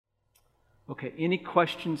Okay, any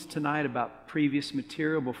questions tonight about previous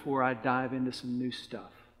material before I dive into some new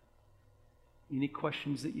stuff? Any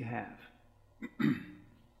questions that you have?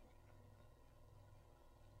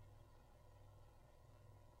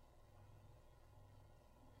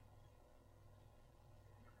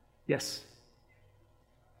 Yes.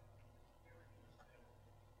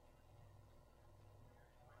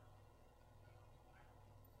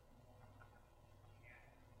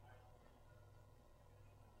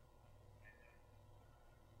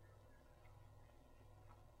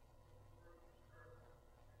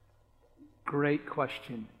 Great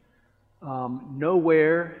question.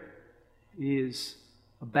 Nowhere is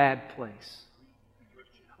a bad place.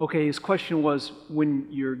 Okay, his question was, when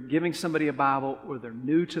you're giving somebody a Bible or they're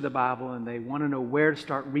new to the Bible and they want to know where to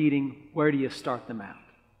start reading, where do you start them out?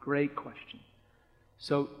 Great question.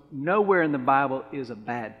 So nowhere in the Bible is a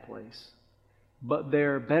bad place, but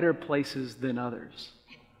there are better places than others,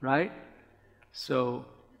 right? So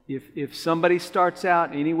if somebody starts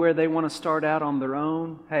out anywhere they want to start out on their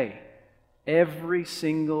own, hey, every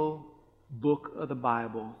single book of the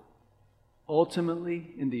Bible ultimately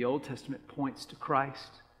in the Old Testament points to Christ,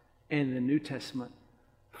 and the New Testament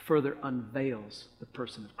further unveils the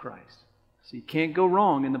person of Christ. So you can't go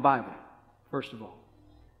wrong in the Bible, first of all.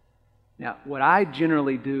 Now, what I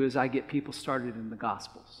generally do is I get people started in the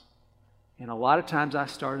Gospels. And a lot of times I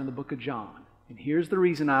start in the book of John. And here's the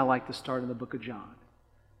reason I like to start in the book of John.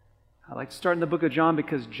 I like to start in the book of John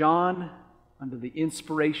because John, under the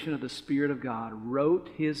inspiration of the Spirit of God, wrote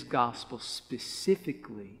his gospel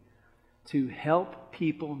specifically to help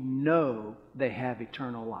people know they have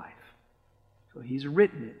eternal life. So he's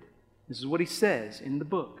written it. This is what he says in the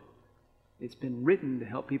book. It's been written to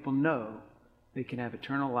help people know they can have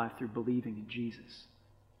eternal life through believing in Jesus.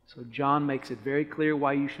 So John makes it very clear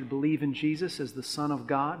why you should believe in Jesus as the Son of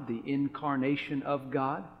God, the incarnation of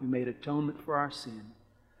God, who made atonement for our sin.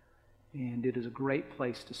 And it is a great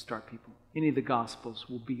place to start people. Any of the Gospels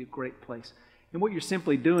will be a great place. And what you're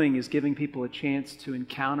simply doing is giving people a chance to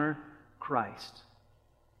encounter Christ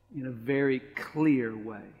in a very clear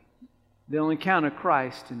way. They'll encounter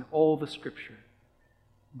Christ in all the Scripture,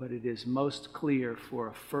 but it is most clear for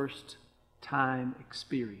a first-time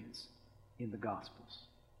experience in the Gospels.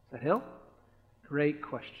 Does that help? Great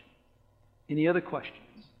question. Any other questions?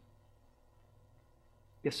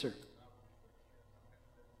 Yes, sir.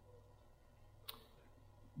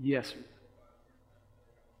 Yes, sir.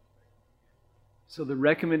 So the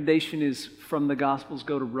recommendation is from the Gospels,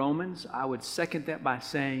 go to Romans. I would second that by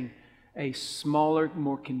saying a smaller,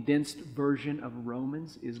 more condensed version of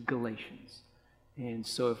Romans is Galatians. And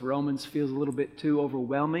so if Romans feels a little bit too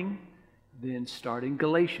overwhelming, then start in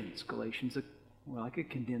Galatians. Galatians is like a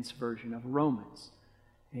condensed version of Romans.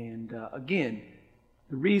 And again,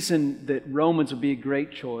 the reason that Romans would be a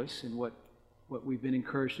great choice, and what we've been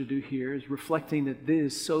encouraged to do here, is reflecting that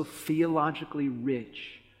this is so theologically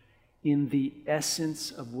rich in the essence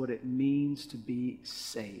of what it means to be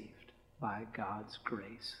saved by God's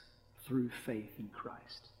grace through faith in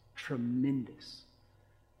Christ. Tremendous,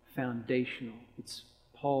 foundational. It's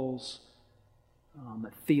Paul's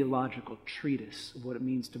theological treatise of what it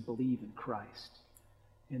means to believe in Christ.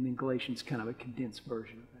 And then Galatians, kind of a condensed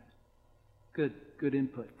version of that. Good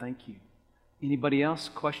input. Thank you. Anybody else?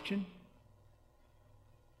 Question?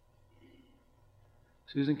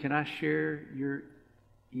 Susan, can I share your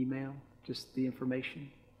email? Just the information?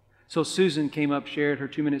 So Susan came up, shared her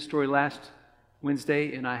 2-minute story last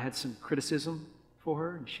Wednesday, and I had some criticism for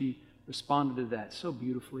her, and she responded to that so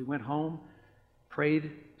beautifully. Went home,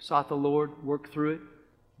 prayed, sought the Lord, worked through it,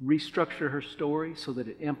 restructured her story so that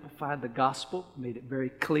it amplified the gospel, made it very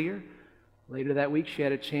clear. Later that week, she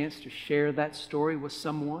had a chance to share that story with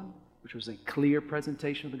someone, which was a clear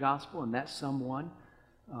presentation of the gospel, and that someone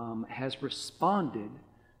has responded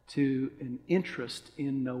to an interest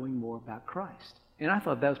in knowing more about Christ. And I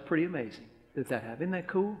thought that was pretty amazing that happened. Isn't that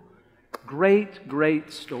cool?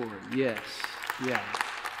 Great story. Yes. Yeah.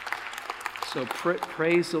 So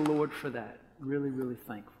praise the Lord for that. Really, really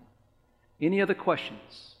thankful. Any other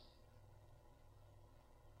questions?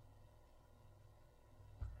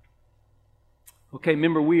 Okay,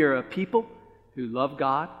 remember, we are a people who love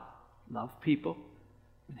God, love people,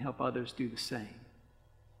 and help others do the same.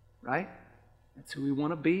 Right? That's who we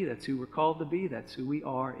want to be. That's who we're called to be. That's who we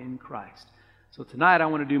are in Christ. So tonight I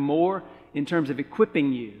want to do more in terms of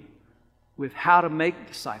equipping you with how to make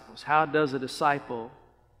disciples. How does a disciple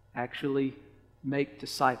actually make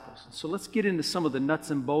disciples? So let's get into some of the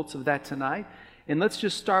nuts and bolts of that tonight. And let's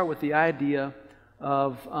just start with the idea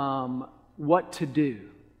of what to do.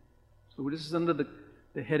 So this is under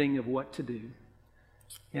the heading of what to do.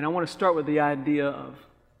 And I want to start with the idea of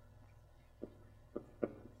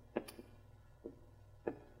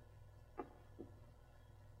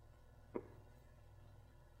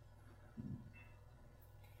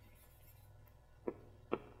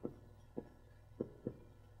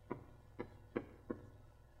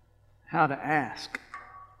how to ask.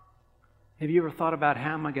 Have you ever thought about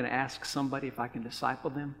how am I going to ask somebody if I can disciple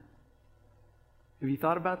them? Have you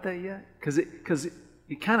thought about that yet? Because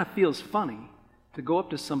it kind of feels funny to go up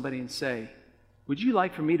to somebody and say, would you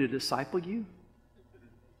like for me to disciple you?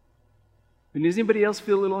 And does anybody else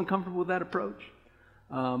feel a little uncomfortable with that approach?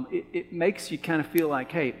 It makes you kind of feel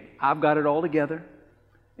like, hey, I've got it all together,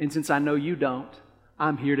 and since I know you don't,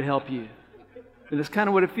 I'm here to help you. And that's kind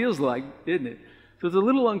of what it feels like, isn't it? So it's a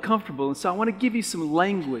little uncomfortable, and so I want to give you some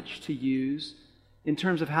language to use in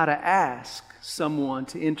terms of how to ask someone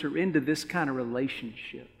to enter into this kind of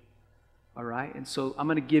relationship. All right? And so I'm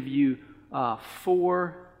going to give you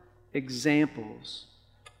 4 examples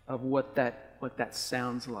of what that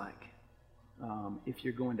sounds like. If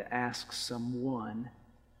you're going to ask someone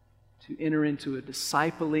to enter into a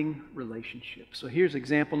discipling relationship. So here's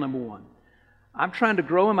example number 1. I'm trying to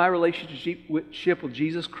grow in my relationship with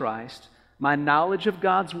Jesus Christ, my knowledge of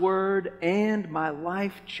God's Word, and my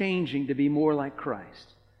life changing to be more like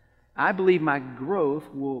Christ. I believe my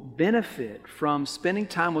growth will benefit from spending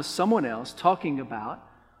time with someone else talking about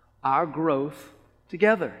our growth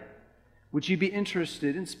together. Would you be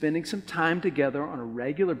interested in spending some time together on a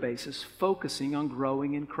regular basis, focusing on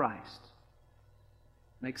growing in Christ?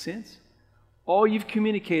 Make sense? All you've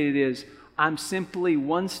communicated is, I'm simply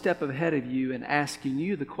one step ahead of you and asking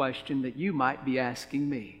you the question that you might be asking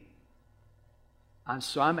me.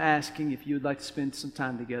 So I'm asking if you would like to spend some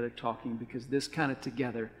time together talking, because this kind of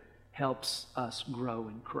together helps us grow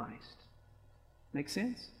in Christ. Make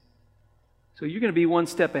sense? So you're going to be one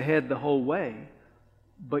step ahead the whole way,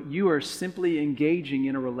 but you are simply engaging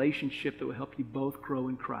in a relationship that will help you both grow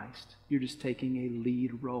in Christ. You're just taking a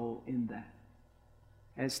lead role in that.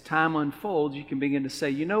 As time unfolds, you can begin to say,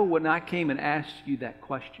 you know, when I came and asked you that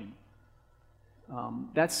question,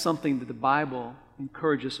 that's something that the Bible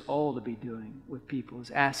encourages us all to be doing with people,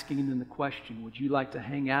 is asking them the question, would you like to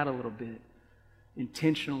hang out a little bit,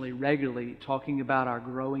 intentionally, regularly, talking about our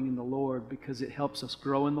growing in the Lord, because it helps us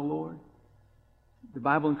grow in the Lord? The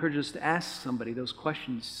Bible encourages us to ask somebody those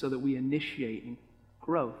questions so that we initiate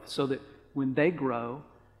growth, so that when they grow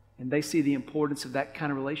and they see the importance of that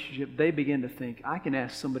kind of relationship, they begin to think, I can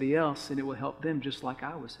ask somebody else and it will help them just like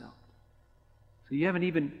I was helped. So you haven't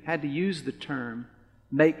even had to use the term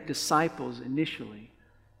make disciples initially,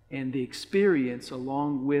 and the experience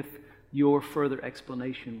along with your further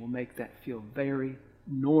explanation will make that feel very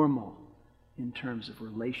normal in terms of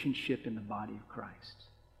relationship in the body of Christ.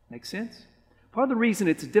 Make sense? Part of the reason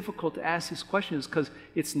it's difficult to ask this question is because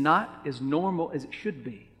it's not as normal as it should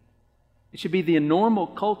be. It should be the normal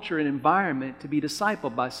culture and environment to be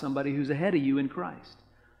discipled by somebody who's ahead of you in Christ.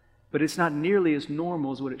 But it's not nearly as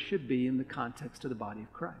normal as what it should be in the context of the body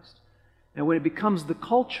of Christ. And when it becomes the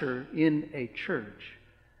culture in a church,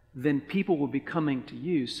 then people will be coming to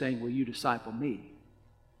you saying, will you disciple me?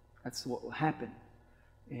 That's what will happen.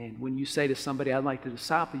 And when you say to somebody, I'd like to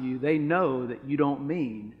disciple you, they know that you don't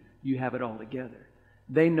mean you have it all together.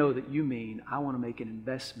 They know that you mean, I want to make an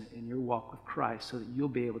investment in your walk with Christ so that you'll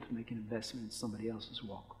be able to make an investment in somebody else's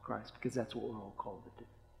walk with Christ, because that's what we're all called to do.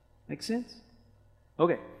 Make sense?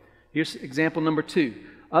 Okay, here's example number 2.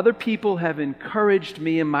 Other people have encouraged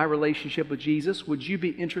me in my relationship with Jesus. Would you be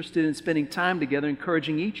interested in spending time together,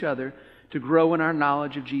 encouraging each other to grow in our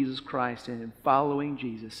knowledge of Jesus Christ and in following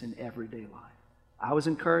Jesus in everyday life? I was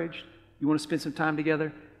encouraged. You want to spend some time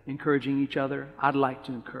together, encouraging each other? I'd like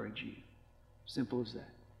to encourage you. Simple as that.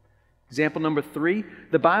 Example number 3,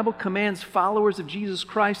 the Bible commands followers of Jesus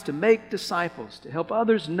Christ to make disciples, to help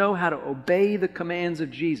others know how to obey the commands of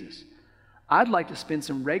Jesus. I'd like to spend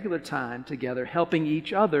some regular time together helping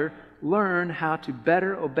each other learn how to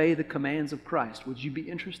better obey the commands of Christ. Would you be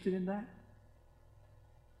interested in that?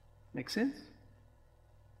 Make sense?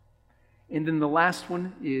 And then the last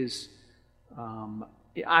one is,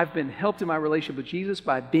 I've been helped in my relationship with Jesus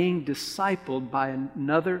by being discipled by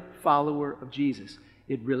another follower of Jesus.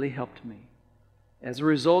 It really helped me. As a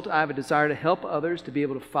result, I have a desire to help others to be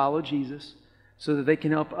able to follow Jesus so that they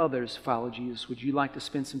can help others follow Jesus. Would you like to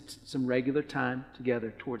spend some regular time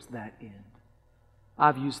together towards that end?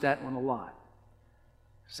 I've used that one a lot.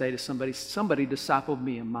 Say to somebody discipled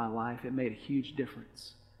me in my life. It made a huge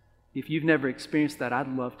difference. If you've never experienced that, I'd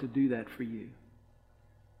love to do that for you.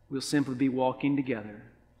 We'll simply be walking together,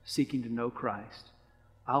 seeking to know Christ.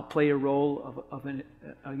 I'll play a role of an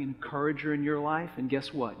encourager in your life, and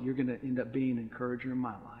guess what? You're going to end up being an encourager in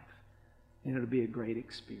my life, and it'll be a great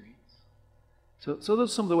experience. So those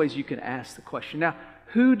are some of the ways you can ask the question. Now,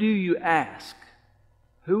 who do you ask?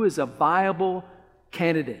 Who is a viable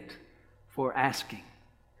candidate for asking?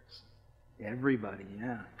 Everybody,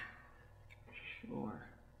 yeah. Sure.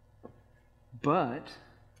 But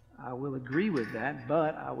I will agree with that,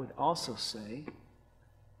 but I would also say,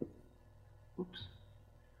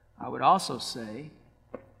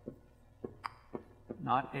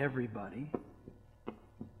 not everybody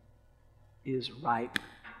is ripe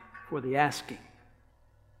for the asking.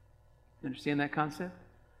 You understand that concept?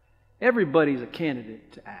 Everybody's a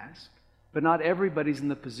candidate to ask, but not everybody's in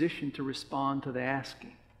the position to respond to the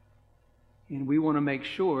asking. And we want to make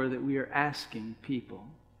sure that we are asking people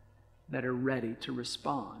that are ready to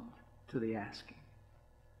respond to the asking.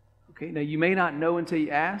 Okay, now you may not know until you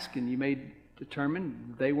ask, and you may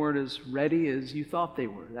determine they weren't as ready as you thought they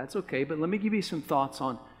were. That's okay, but let me give you some thoughts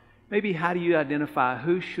on maybe how do you identify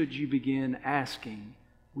who should you begin asking,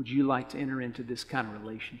 would you like to enter into this kind of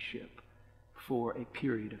relationship for a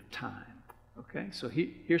period of time? Okay, so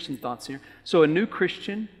here's some thoughts here. So a new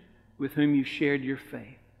Christian with whom you shared your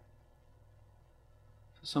faith.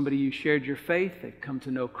 So somebody you shared your faith, they've come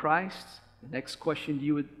to know Christ. The next question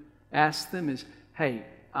you would ask them is, hey,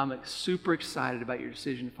 I'm super excited about your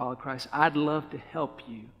decision to follow Christ. I'd love to help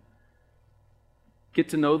you get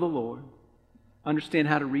to know the Lord, understand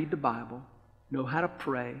how to read the Bible, know how to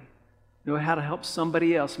pray, know how to help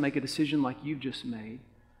somebody else make a decision like you've just made.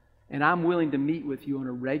 And I'm willing to meet with you on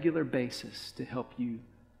a regular basis to help you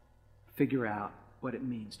figure out what it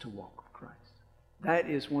means to walk with Christ. That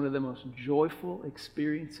is one of the most joyful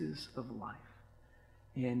experiences of life.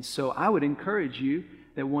 And so I would encourage you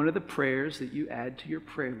that one of the prayers that you add to your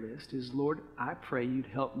prayer list is, Lord, I pray you'd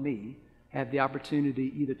help me have the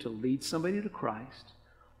opportunity either to lead somebody to Christ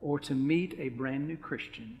or to meet a brand new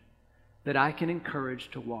Christian that I can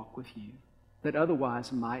encourage to walk with you that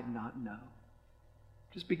otherwise might not know.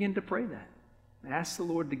 Just begin to pray that. Ask the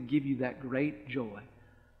Lord to give you that great joy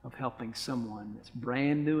of helping someone that's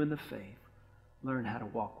brand new in the faith learn how to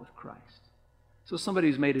walk with Christ. So somebody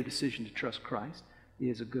who's made a decision to trust Christ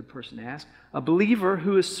is a good person to ask. A believer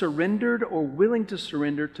who is surrendered or willing to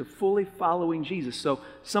surrender to fully following Jesus. So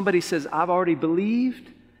somebody says, I've already believed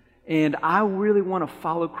and I really want to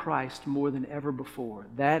follow Christ more than ever before.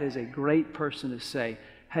 That is a great person to say,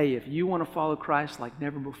 hey, if you want to follow Christ like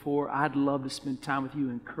never before, I'd love to spend time with you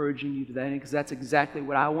encouraging you to that, because that's exactly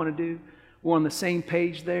what I want to do. We're on the same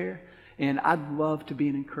page there, and I'd love to be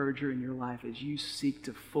an encourager in your life as you seek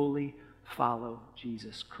to fully follow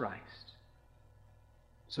Jesus Christ.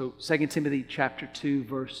 So 2 Timothy chapter 2,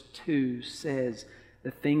 verse 2 says,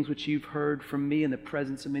 the things which you've heard from me in the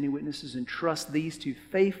presence of many witnesses, entrust these to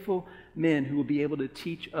faithful men who will be able to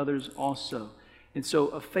teach others also. And so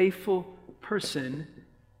a faithful person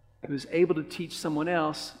who is able to teach someone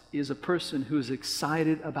else is a person who is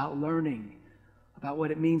excited about learning about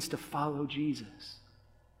what it means to follow Jesus.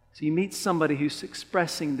 So you meet somebody who's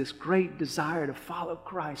expressing this great desire to follow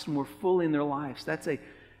Christ more fully in their lives. That's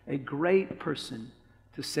a great person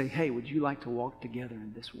to say, hey, would you like to walk together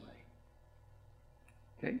in this way?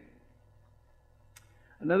 Okay?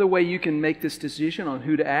 Another way you can make this decision on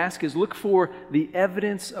who to ask is look for the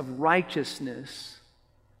evidence of righteousness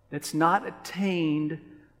that's not attained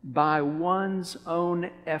by one's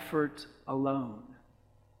own effort alone.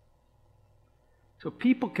 So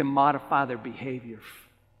people can modify their behavior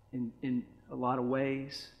in a lot of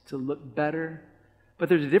ways to look better, but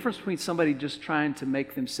there's a difference between somebody just trying to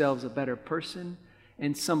make themselves a better person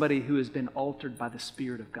and somebody who has been altered by the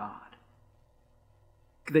Spirit of God.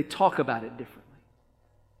 They talk about it differently.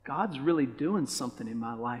 God's really doing something in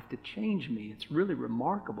my life to change me. It's really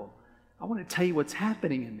remarkable. I want to tell you what's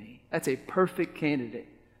happening in me. That's a perfect candidate.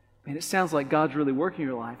 Man, it sounds like God's really working in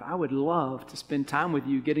your life. I would love to spend time with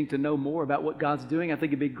you getting to know more about what God's doing. I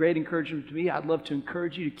think it'd be great encouragement to me. I'd love to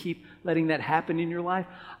encourage you to keep letting that happen in your life.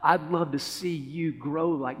 I'd love to see you grow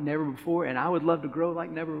like never before, and I would love to grow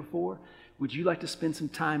like never before. Would you like to spend some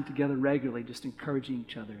time together regularly just encouraging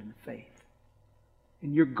each other in the faith?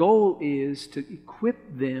 And your goal is to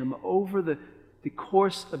equip them over the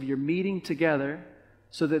course of your meeting together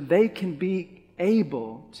so that they can be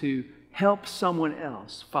able to help someone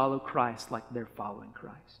else follow Christ like they're following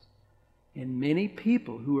Christ. And many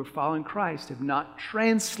people who are following Christ have not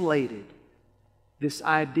translated this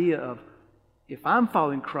idea of, if I'm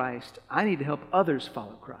following Christ, I need to help others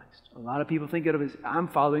follow Christ. A lot of people think of it as, I'm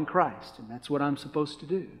following Christ, and that's what I'm supposed to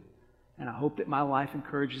do. And I hope that my life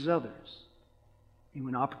encourages others. And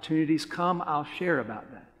when opportunities come, I'll share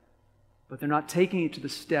about that. But they're not taking it to the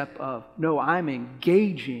step of, no, I'm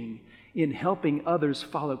engaging in helping others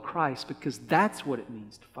follow Christ, because that's what it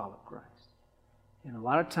means to follow Christ. And a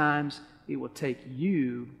lot of times it will take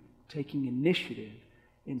you taking initiative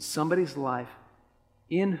in somebody's life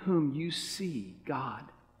in whom you see God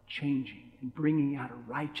changing and bringing out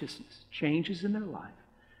a righteousness, changes in their life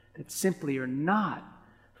that simply are not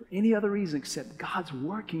for any other reason except God's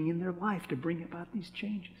working in their life to bring about these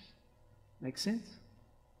changes. Make sense?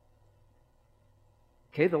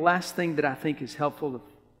 Okay, the last thing that I think is helpful to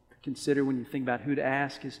consider when you think about who to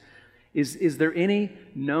ask is there any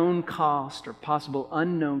known cost or possible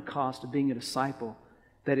unknown cost of being a disciple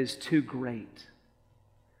that is too great?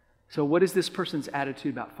 So what is this person's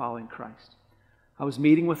attitude about following Christ? I was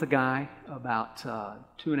meeting with a guy about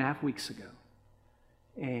 2.5 weeks ago,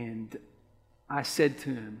 and I said to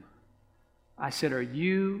him, are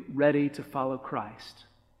you ready to follow Christ,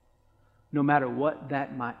 no matter what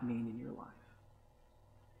that might mean in your life?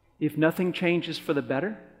 If nothing changes for the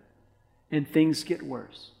better and things get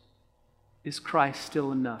worse, is Christ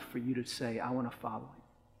still enough for you to say, I want to follow him?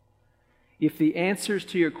 If the answers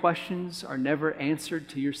to your questions are never answered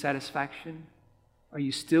to your satisfaction, are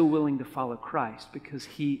you still willing to follow Christ because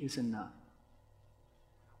he is enough?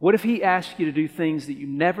 What if he asked you to do things that you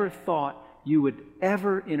never thought you would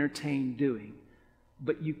ever entertain doing,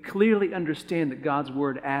 but you clearly understand that God's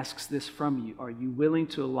word asks this from you? Are you willing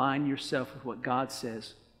to align yourself with what God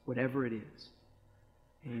says, whatever it is?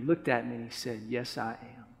 And he looked at me and he said, yes, I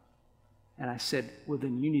am. And I said, well,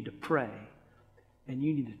 then you need to pray, and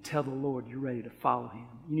you need to tell the Lord you're ready to follow him.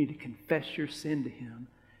 You need to confess your sin to him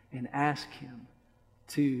and ask him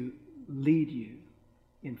to lead you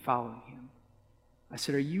in following him. I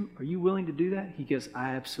said, are you willing to do that? He goes,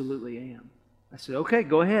 I absolutely am. I said, okay,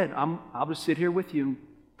 go ahead. I'll just sit here with you and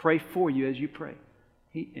pray for you as you pray.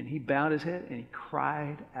 He bowed his head and he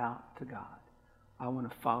cried out to God, I want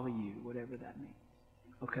to follow you, whatever that means.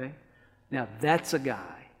 Okay? Now, that's a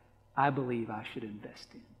guy I believe I should invest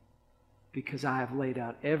in, because I have laid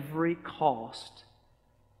out every cost,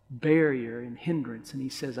 barrier, and hindrance, and he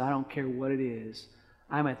says, I don't care what it is.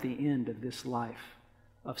 I'm at the end of this life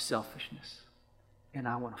of selfishness, and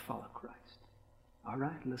I want to follow Christ. All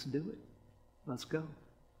right, let's do it. Let's go.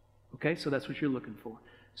 Okay, so that's what you're looking for.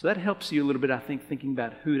 So that helps you a little bit, I think, thinking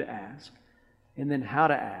about who to ask and then how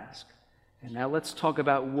to ask. And now let's talk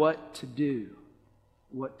about what to do.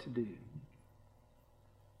 What to do.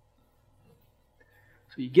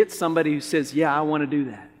 So you get somebody who says, yeah, I want to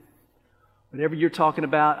do that. Whatever you're talking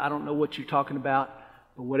about, I don't know what you're talking about,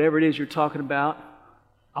 but whatever it is you're talking about,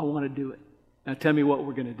 I want to do it. Now tell me what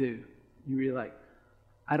we're going to do. You're like,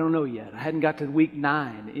 I don't know yet. I hadn't got to week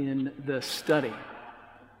 9 in the study.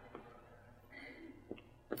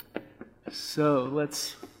 So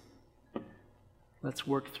let's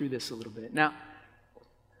work through this a little bit. Now,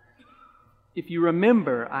 if you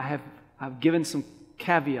remember, I've given some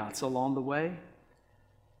caveats along the way.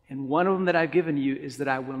 And one of them that I've given you is that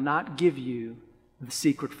I will not give you the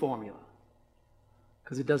secret formula,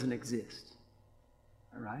 because it doesn't exist.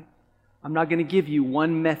 All right? I'm not going to give you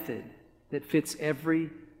one method that fits every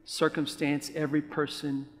circumstance, every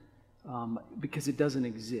person, because it doesn't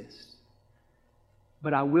exist.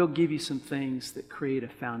 But I will give you some things that create a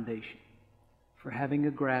foundation for having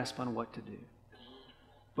a grasp on what to do.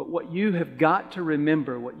 But what you have got to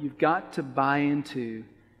remember, what you've got to buy into,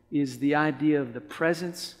 is the idea of the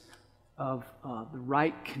presence of the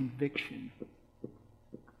right conviction.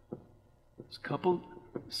 There's a couple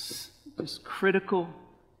just critical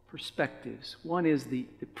perspectives. One is the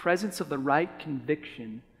presence of the right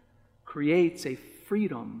conviction creates a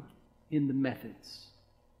freedom in the methods.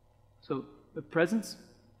 So the presence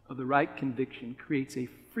of the right conviction creates a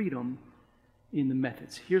freedom in the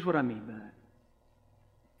methods. Here's what I mean by that.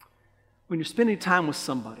 When you're spending time with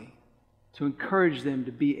somebody, to encourage them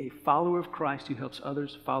to be a follower of Christ who helps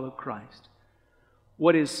others follow Christ,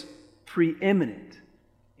 what is preeminent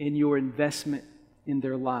in your investment in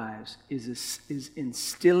their lives is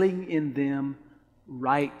instilling in them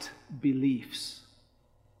right beliefs,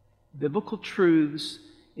 biblical truths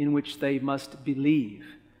in which they must believe.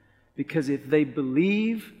 Because if they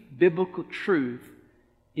believe biblical truth,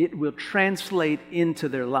 it will translate into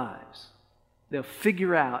their lives. They'll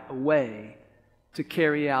figure out a way to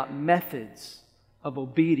carry out methods of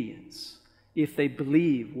obedience if they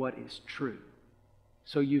believe what is true.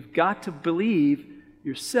 So you've got to believe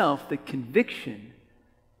yourself that conviction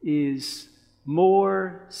is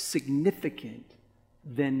more significant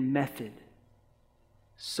than method,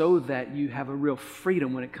 so that you have a real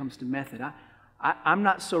freedom when it comes to method. I'm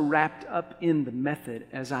not so wrapped up in the method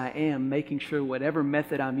as I am making sure whatever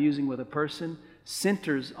method I'm using with a person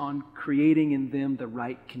centers on creating in them the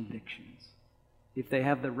right convictions. If they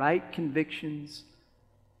have the right convictions,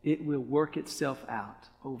 it will work itself out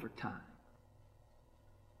over time.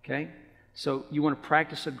 Okay? So you want to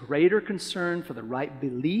practice a greater concern for the right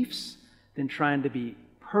beliefs than trying to be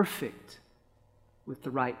perfect with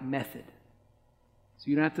the right method. So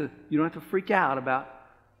you don't have to freak out about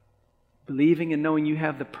Believing and knowing you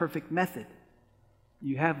have the perfect method.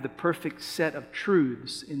 You have the perfect set of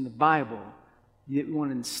truths in the Bible that you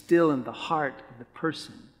want to instill in the heart of the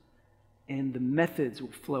person. And the methods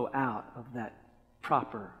will flow out of that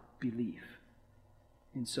proper belief.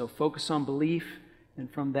 And so focus on belief, and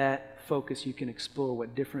from that focus you can explore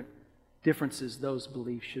what differences those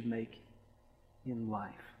beliefs should make in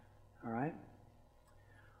life. All right?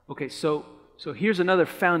 Okay, so here's another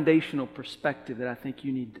foundational perspective that I think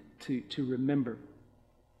you need to remember.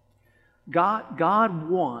 God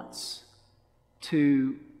wants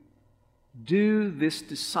to do this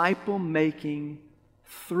disciple making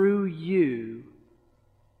through you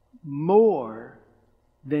more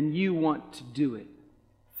than you want to do it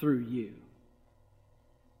through you.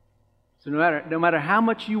 So no matter how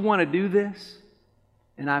much you want to do this,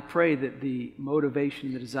 and I pray that the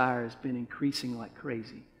motivation, the desire has been increasing like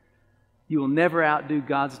crazy, you will never outdo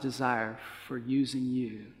God's desire for using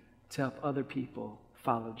you to help other people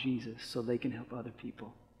follow Jesus so they can help other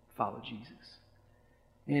people follow Jesus.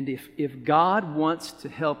 And if God wants to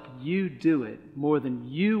help you do it more than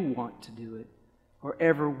you want to do it or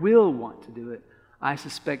ever will want to do it, I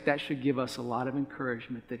suspect that should give us a lot of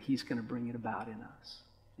encouragement that He's going to bring it about in us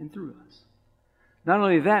and through us. Not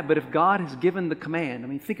only that, but if God has given the command, I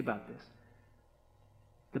mean, think about this.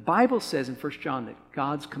 The Bible says in 1 John that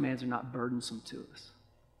God's commands are not burdensome to us.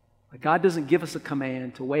 Like God doesn't give us a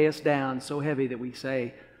command to weigh us down so heavy that we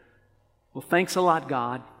say, well, thanks a lot,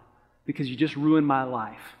 God, because you just ruined my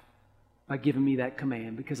life by giving me that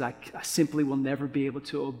command, because I simply will never be able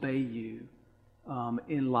to obey you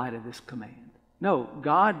in light of this command. No,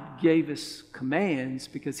 God gave us commands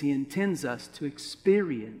because He intends us to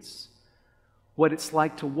experience what it's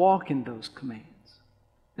like to walk in those commands.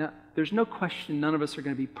 Now, there's no question none of us are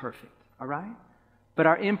going to be perfect, all right? But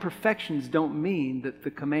our imperfections don't mean that the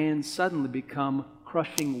commands suddenly become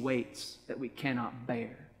crushing weights that we cannot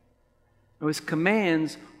bear. No, His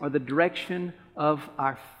commands are the direction of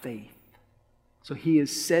our faith. So He has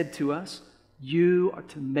said to us, you are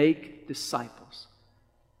to make disciples.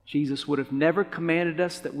 Jesus would have never commanded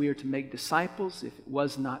us that we are to make disciples if it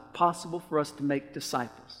was not possible for us to make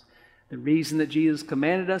disciples. The reason that Jesus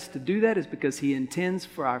commanded us to do that is because He intends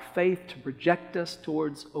for our faith to project us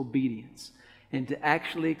towards obedience and to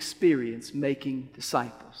actually experience making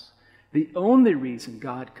disciples. The only reason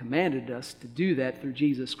God commanded us to do that through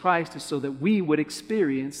Jesus Christ is so that we would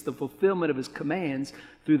experience the fulfillment of His commands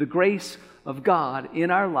through the grace of God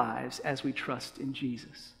in our lives as we trust in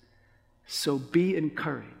Jesus. So be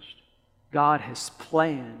encouraged. God has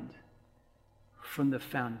planned from the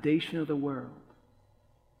foundation of the world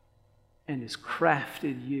and has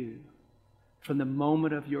crafted you from the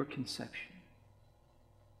moment of your conception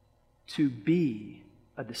to be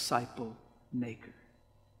a disciple maker.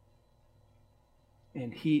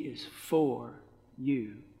 And He is for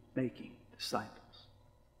you making disciples.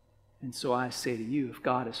 And so I say to you, if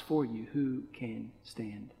God is for you, who can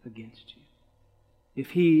stand against you?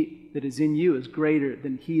 If He that is in you is greater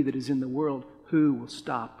than he that is in the world, who will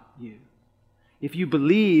stop you? If you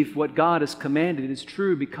believe what God has commanded is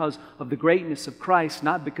true because of the greatness of Christ,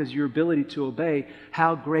 not because of your ability to obey,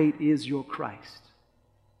 how great is your Christ?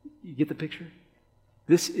 You get the picture?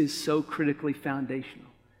 This is so critically foundational,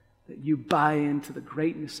 that you buy into the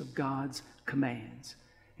greatness of God's commands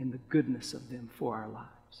and the goodness of them for our lives.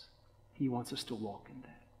 He wants us to walk in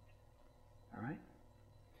that. All right?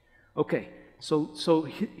 Okay, so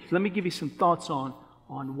let me give you some thoughts on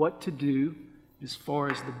what to do as far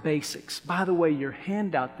as the basics. By the way, your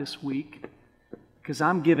handout this week, because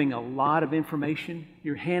I'm giving a lot of information,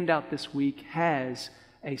 your handout this week has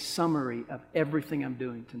a summary of everything I'm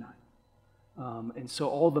doing tonight. And so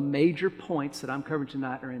all the major points that I'm covering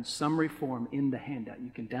tonight are in summary form in the handout.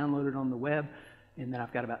 You can download it on the web, and then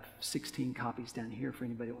I've got about 16 copies down here for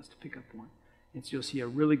anybody who wants to pick up one. And so you'll see a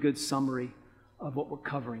really good summary of what we're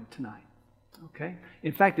covering tonight. Okay?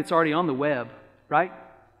 In fact, it's already on the web, right?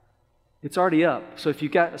 It's already up. So if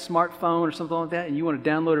you've got a smartphone or something like that and you want to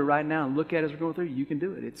download it right now and look at it as we're going through, you can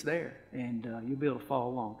do it. It's there. And you'll be able to follow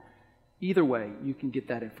along. Either way, you can get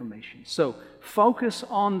that information. So focus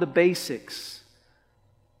on the basics.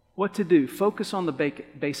 What to do? Focus on the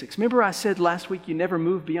basics. Remember I said last week you never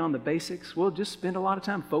move beyond the basics? Well, just spend a lot of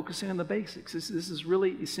time focusing on the basics. This is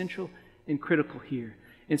really essential and critical here.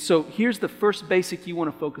 And so here's the first basic you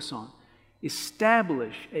want to focus on.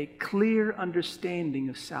 Establish a clear understanding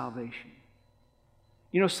of salvation.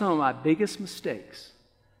 You know, some of my biggest mistakes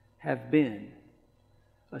have been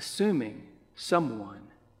assuming someone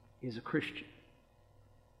is a Christian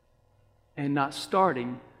and not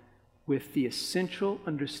starting with the essential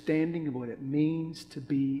understanding of what it means to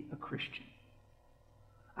be a Christian.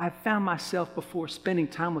 I've found myself before spending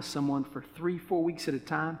time with someone for 3-4 weeks at a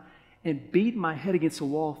time and beating my head against a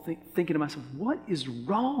wall thinking to myself, what is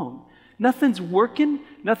wrong? Nothing's working.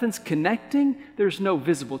 Nothing's connecting. There's no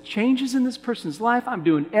visible changes in this person's life. I'm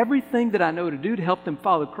doing everything that I know to do to help them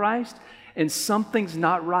follow Christ, and something's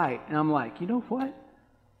not right. And I'm like, you know what?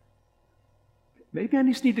 Maybe I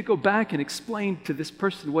just need to go back and explain to this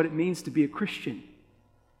person what it means to be a Christian.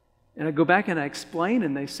 And I go back and I explain,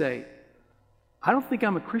 and they say, I don't think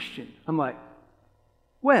I'm a Christian. I'm like,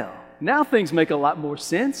 well, now things make a lot more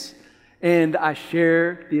sense. And I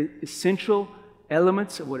share the essential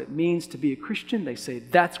elements of what it means to be a Christian. They say,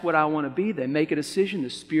 that's what I want to be. They make a decision. The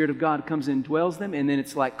Spirit of God comes in and dwells them, and then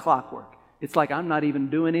it's like clockwork. It's like I'm not even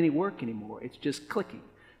doing any work anymore. It's just clicking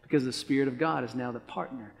because the Spirit of God is now the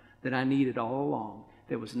partner that I needed all along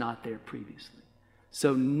that was not there previously.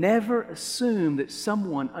 So never assume that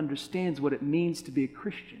someone understands what it means to be a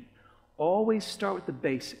Christian. Always start with the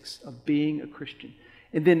basics of being a Christian.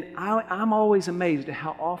 And then I'm always amazed at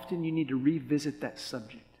how often you need to revisit that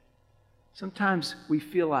subject. Sometimes we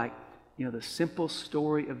feel like, the simple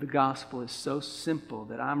story of the gospel is so simple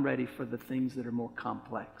that I'm ready for the things that are more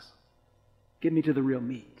complex. Get me to the real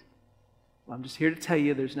meat. Well, I'm just here to tell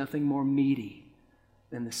you there's nothing more meaty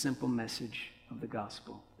than the simple message of the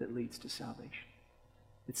gospel that leads to salvation.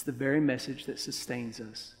 It's the very message that sustains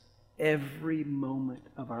us every moment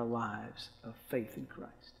of our lives of faith in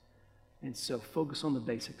Christ. And so focus on the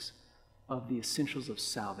basics of the essentials of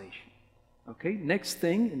salvation. Okay, next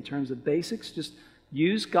thing in terms of basics, just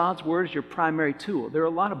use God's Word as your primary tool. There are a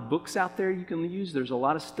lot of books out there you can use. There's a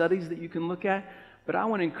lot of studies that you can look at. But I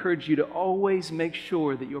want to encourage you to always make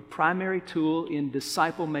sure that your primary tool in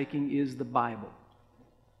disciple making is the Bible.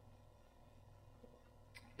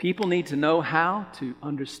 People need to know how to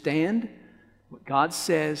understand what God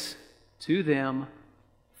says to them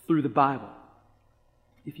through the Bible.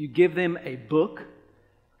 If you give them a book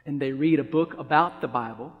and they read a book about the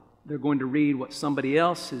Bible, they're going to read what somebody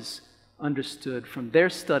else has understood from their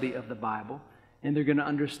study of the Bible, and they're going to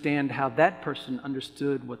understand how that person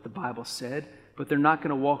understood what the Bible said, but they're not going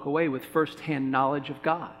to walk away with firsthand knowledge of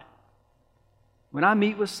God. When I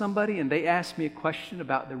meet with somebody and they ask me a question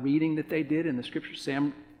about the reading that they did in the Scripture, say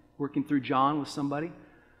I'm working through John with somebody,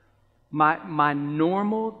 my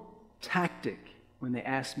normal tactic when they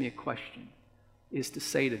ask me a question is to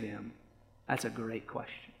say to them, that's a great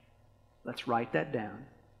question. Let's write that down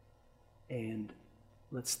and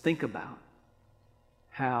let's think about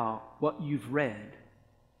how what you've read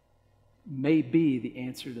may be the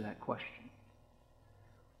answer to that question.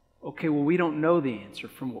 Okay, well, we don't know the answer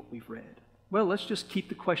from what we've read. Well, let's just keep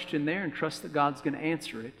the question there and trust that God's going to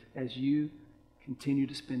answer it as you continue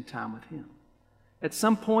to spend time with Him. At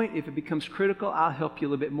some point, if it becomes critical, I'll help you a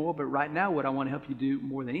little bit more, but right now what I want to help you do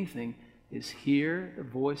more than anything is hear the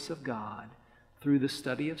voice of God through the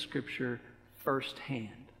study of Scripture firsthand.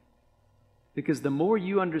 Because the more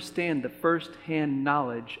you understand the firsthand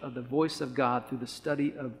knowledge of the voice of God through the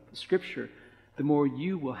study of the Scripture, the more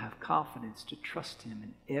you will have confidence to trust Him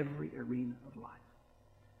in every arena of life.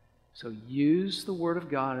 So use the Word of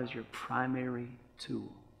God as your primary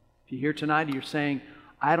tool. If you're here tonight and you're saying,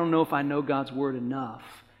 I don't know if I know God's Word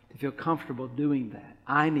enough to feel comfortable doing that.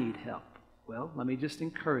 I need help. Well, let me just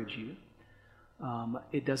encourage you.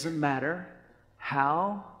 It doesn't matter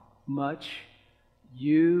how much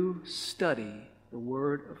you study the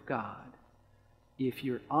Word of God. If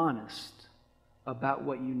you're honest about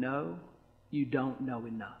what you know, you don't know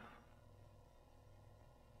enough.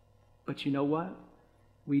 But you know what?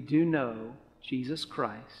 We do know Jesus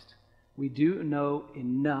Christ. We do know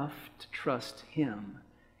enough to trust Him.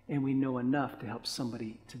 And we know enough to help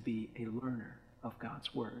somebody to be a learner of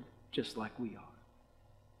God's Word, just like we are.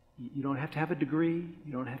 You don't have to have a degree.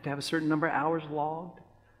 You don't have to have a certain number of hours logged.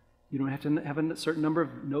 You don't have to have a certain number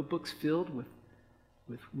of notebooks filled with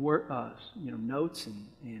notes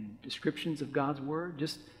and descriptions of God's Word.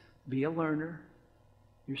 Just be a learner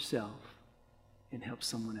yourself and help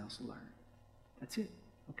someone else learn. That's it.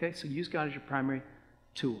 Okay, so use God as your primary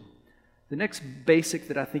tool. The next basic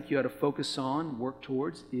that I think you ought to focus on, work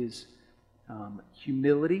towards, is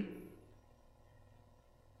humility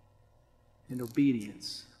and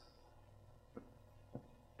obedience.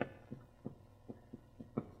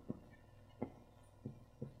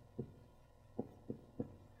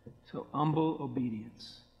 So, humble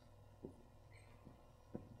obedience.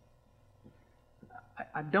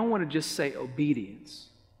 I don't want to just say obedience,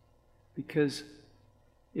 because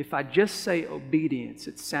if I just say obedience,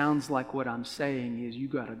 it sounds like what I'm saying is you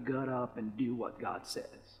got to gut up and do what God says.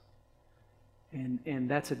 And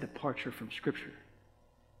that's a departure from Scripture.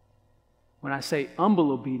 When I say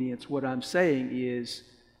humble obedience, what I'm saying is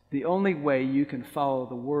The only way you can follow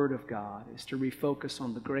the Word of God is to refocus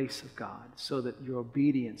on the grace of God so that your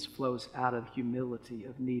obedience flows out of humility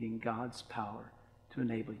of needing God's power to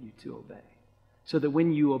enable you to obey. So that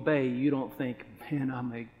when you obey, you don't think, man,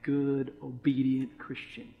 I'm a good, obedient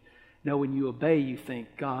Christian. No, when you obey, you think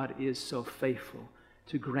God is so faithful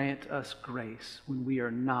to grant us grace when we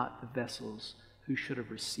are not the vessels who should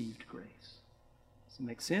have received grace. Does it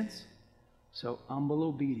make sense? So humble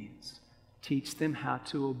obedience. Teach them how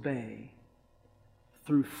to obey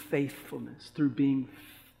through faithfulness, through being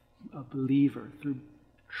a believer, through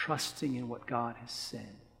trusting in what God has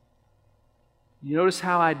said. You notice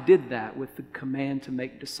how I did that with the command to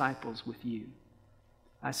make disciples with you.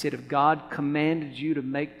 I said, if God commanded you to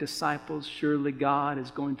make disciples, surely God is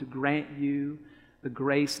going to grant you the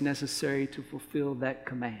grace necessary to fulfill that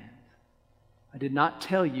command. I did not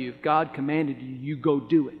tell you, if God commanded you, you go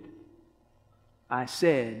do it. I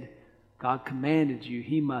said, God commanded you,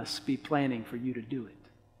 He must be planning for you to do it.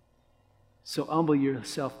 So humble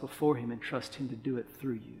yourself before Him and trust Him to do it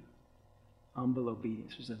through you. Humble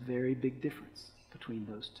obedience. There's a very big difference between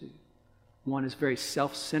those two. One is very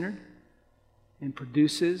self-centered and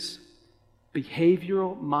produces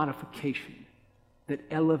behavioral modification that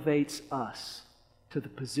elevates us to the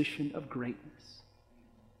position of greatness.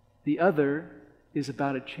 The other is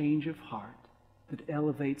about a change of heart that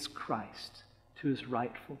elevates Christ to His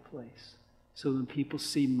rightful place. So when people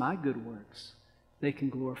see my good works, they can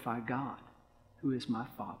glorify God, who is my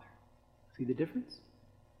Father. See the difference?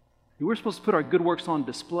 We're supposed to put our good works on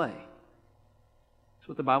display. That's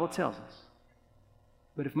what the Bible tells us.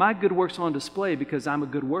 But if my good works are on display because I'm a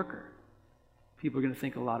good worker, people are going to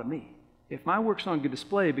think a lot of me. If my work's on good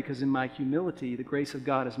display because in my humility, the grace of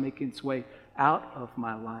God is making its way out of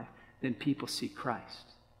my life, then people see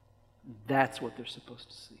Christ. That's what they're supposed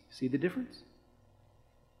to see. See the difference?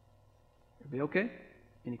 Everybody okay?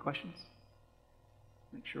 Any questions?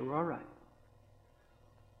 Make sure we're all right.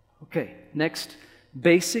 Okay, next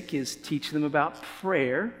basic is teach them about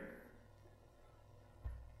prayer.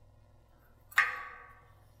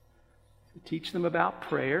 Teach them about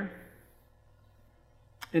prayer.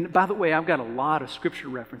 And by the way, I've got a lot of scripture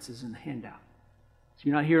references in the handout. So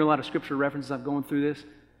you're not hearing a lot of scripture references. I'm going through this.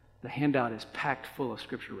 The handout is packed full of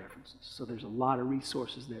scripture references. So there's a lot of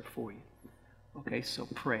resources there for you. Okay, so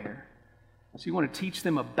prayer. So you want to teach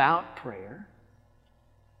them about prayer.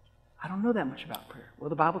 I don't know that much about prayer. Well,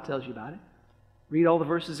 the Bible tells you about it. Read all the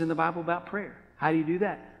verses in the Bible about prayer. How do you do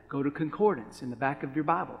that? Go to concordance in the back of your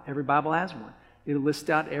Bible. Every Bible has one. It'll list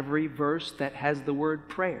out every verse that has the word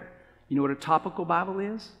prayer. You know what a topical Bible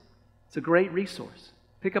is? It's a great resource.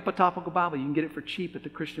 Pick up a topical Bible. You can get it for cheap at the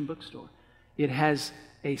Christian bookstore. It has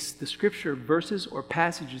the scripture verses or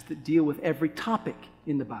passages that deal with every topic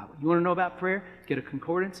in the Bible. You want to know about prayer? Get a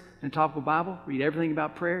concordance and a topical Bible. Read everything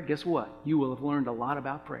about prayer. Guess what? You will have learned a lot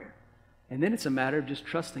about prayer. And then it's a matter of just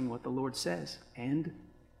trusting what the Lord says and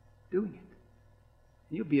doing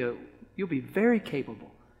it. You'll be very capable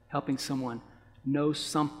helping someone know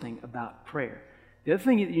something about prayer. The other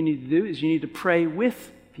thing that you need to do is you need to pray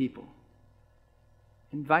with people.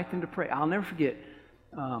 Invite them to pray. I'll never forget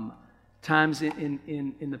times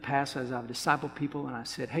in the past as I've discipled people and I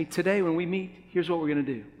said, hey, today when we meet, here's what we're going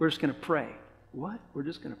to do. We're just going to pray. What? We're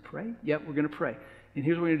just going to pray? Yep, we're going to pray. And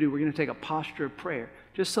here's what we're going to do. We're going to take a posture of prayer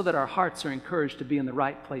just so that our hearts are encouraged to be in the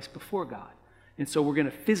right place before God. And so we're going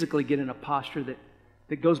to physically get in a posture that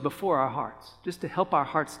goes before our hearts, just to help our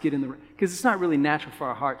hearts get in the right, because it's not really natural for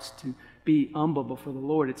our hearts to be humble before the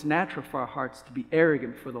Lord. It's natural for our hearts to be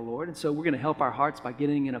arrogant before the Lord. And so we're going to help our hearts by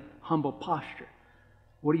getting in a humble posture.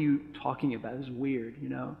 What are you talking about? This is weird, you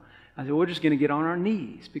know. I said, we're just going to get on our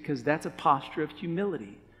knees because that's a posture of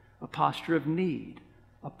humility, a posture of need,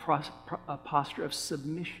 a posture of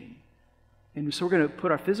submission. And so we're going to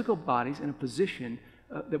put our physical bodies in a position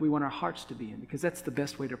that we want our hearts to be in, because that's the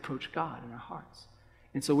best way to approach God in our hearts.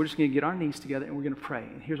 And so we're just going to get our knees together and we're going to pray.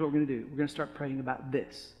 And here's what we're going to do. We're going to start praying about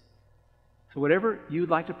this. So whatever you'd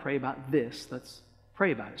like to pray about this, let's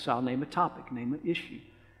pray about it. So I'll name a topic, name an issue.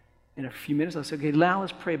 In a few minutes, I'll say, okay, now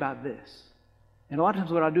let's pray about this. And a lot of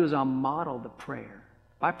times what I'll do is I'll model the prayer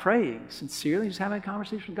by praying sincerely, just having a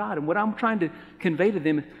conversation with God. And what I'm trying to convey to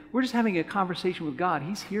them is we're just having a conversation with God.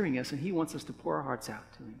 He's hearing us and He wants us to pour our hearts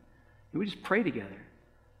out to Him. And we just pray together.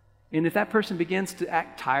 And if that person begins to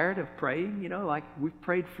act tired of praying, you know, like we've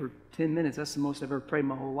prayed for 10 minutes, that's the most I've ever prayed in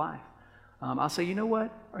my whole life. I'll say, you know what?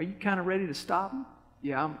 Are you kind of ready to stop?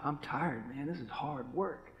 Yeah, I'm tired, man. This is hard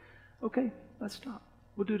work. Okay, let's stop.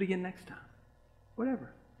 We'll do it again next time. Whatever.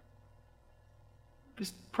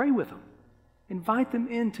 Just pray with them. Invite them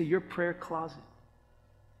into your prayer closet.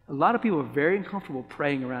 A lot of people are very uncomfortable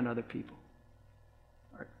praying around other people.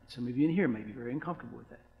 Some of you in here may be very uncomfortable with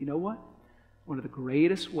that. You know what? One of the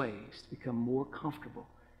greatest ways to become more comfortable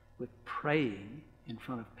with praying in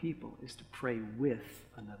front of people is to pray with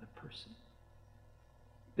another person.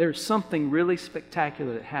 There's something really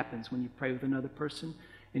spectacular that happens when you pray with another person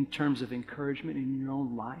in terms of encouragement in your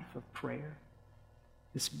own life of prayer.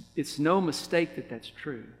 It's no mistake that that's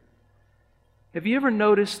true. Have you ever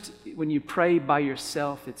noticed when you pray by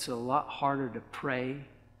yourself, it's a lot harder to pray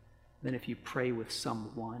than if you pray with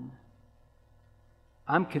someone?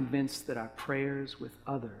 I'm convinced that our prayers with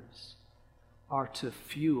others are to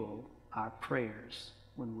fuel our prayers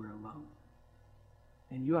when we're alone.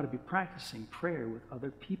 And you ought to be practicing prayer with other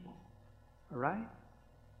people. All right?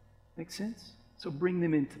 Make sense? So bring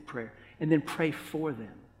them into prayer and then pray for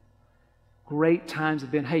them. Great times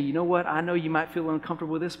have been, hey, you know what? I know you might feel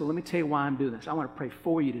uncomfortable with this, but let me tell you why I'm doing this. I want to pray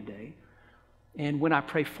for you today. And when I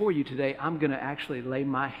pray for you today, I'm going to actually lay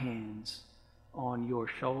my hands on your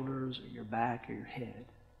shoulders or your back or your head.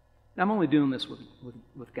 Now, I'm only doing this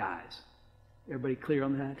with guys. Everybody clear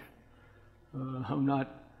on that? I'm not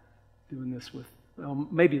doing this with,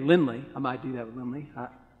 maybe Lindley. I might do that with Lindley.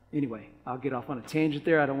 Anyway, I'll get off on a tangent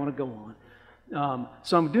there. I don't want to go on.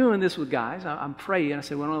 So I'm doing this with guys. I'm praying. I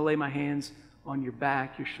say, well, I want to lay my hands on your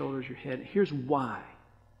back, your shoulders, your head. Here's why.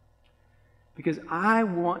 Because I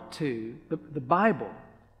want to, the Bible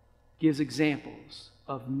gives examples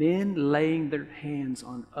of men laying their hands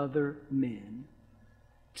on other men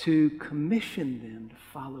to commission them to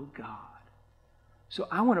follow God. So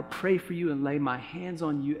I want to pray for you and lay my hands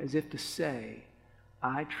on you as if to say,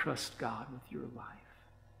 I trust God with your life.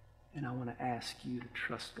 And I want to ask you to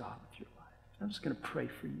trust God with your life. I'm just going to pray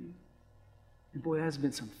for you. And boy, there's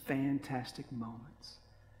been some fantastic moments.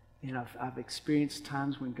 And I've experienced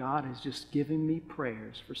times when God has just given me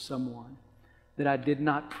prayers for someone that I did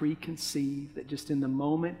not preconceive, that just in the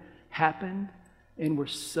moment happened and were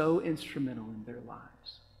so instrumental in their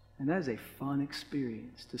lives. And that is a fun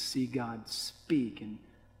experience to see God speak and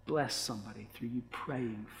bless somebody through you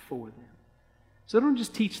praying for them. So don't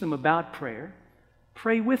just teach them about prayer.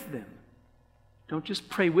 Pray with them. Don't just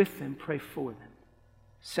pray with them, pray for them.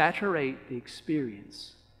 Saturate the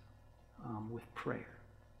experience with prayer.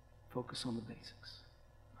 Focus on the basics.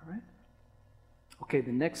 All right? Okay,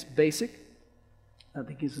 the next basic, I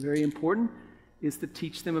think is very important, is to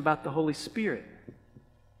teach them about the Holy Spirit.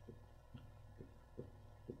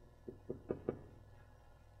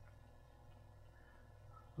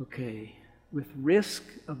 Okay, with risk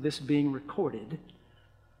of this being recorded,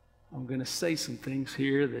 I'm going to say some things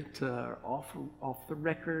here that are off the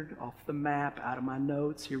record, off the map, out of my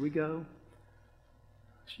notes. Here we go.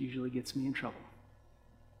 This usually gets me in trouble.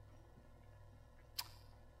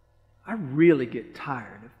 I really get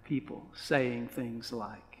tired of people saying things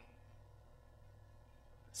like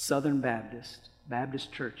Southern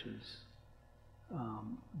Baptist churches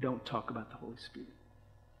don't talk about the Holy Spirit.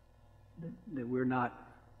 That we're not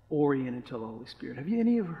oriented to the Holy Spirit. Have you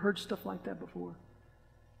any ever heard stuff like that before?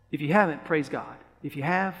 If you haven't, praise God. If you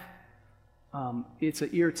have, it's an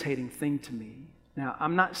irritating thing to me. Now,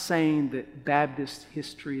 I'm not saying that Baptist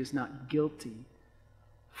history is not guilty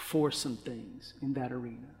for some things in that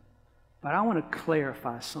arena. But I want to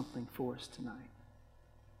clarify something for us tonight.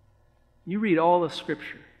 You read all of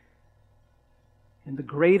Scripture, and the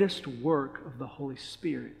greatest work of the Holy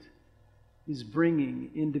Spirit is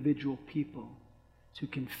bringing individual people to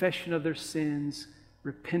confession of their sins,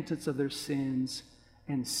 repentance of their sins,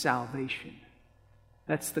 and salvation.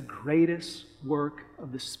 That's the greatest work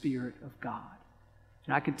of the Spirit of God.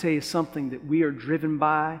 And I can tell you something that we are driven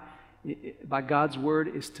by God's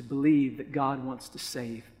Word is to believe that God wants to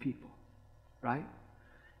save people. Right?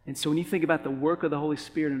 And so when you think about the work of the Holy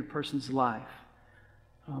Spirit in a person's life,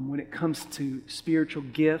 when it comes to spiritual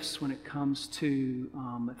gifts, when it comes to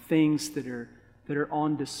things that are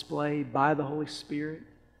on display by the Holy Spirit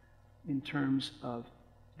in terms of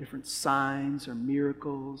different signs or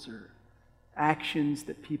miracles or actions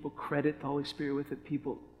that people credit the Holy Spirit with, that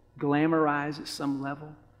people glamorize at some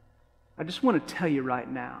level, I just want to tell you right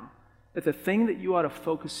now that the thing that you ought to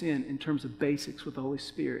focus in terms of basics with the Holy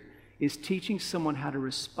Spirit is teaching someone how to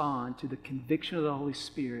respond to the conviction of the Holy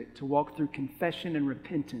Spirit, to walk through confession and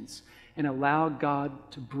repentance and allow God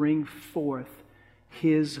to bring forth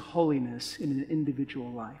His holiness in an individual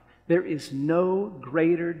life. There is no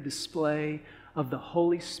greater display of the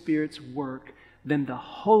Holy Spirit's work than the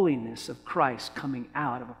holiness of Christ coming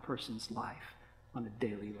out of a person's life on a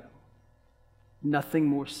daily level. Nothing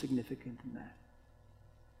more significant than that.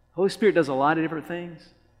 The Holy Spirit does a lot of different things.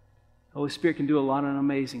 The Holy Spirit can do a lot of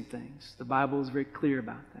amazing things. The Bible is very clear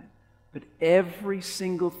about that. But every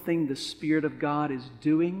single thing the Spirit of God is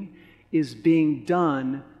doing is being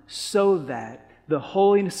done so that the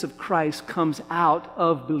holiness of Christ comes out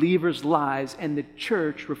of believers' lives and the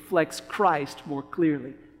church reflects Christ more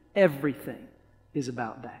clearly. Everything is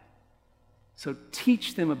about that. So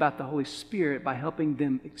teach them about the Holy Spirit by helping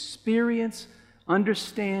them experience,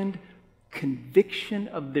 understand conviction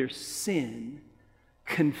of their sin,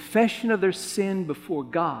 confession of their sin before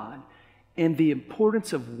God, and the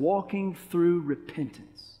importance of walking through repentance.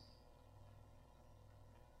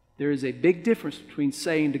 There is a big difference between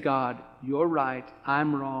saying to God, "You're right,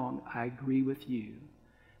 I'm wrong, I agree with you.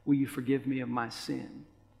 Will you forgive me of my sin?"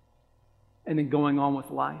 And then going on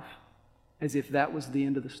with life as if that was the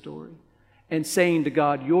end of the story. And saying to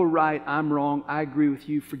God, "You're right, I'm wrong, I agree with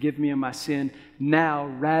you, forgive me of my sin. Now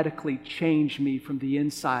radically change me from the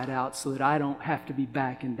inside out so that I don't have to be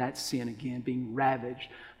back in that sin again, being ravaged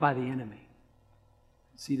by the enemy."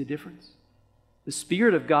 See the difference? The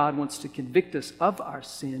Spirit of God wants to convict us of our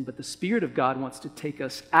sin, but the Spirit of God wants to take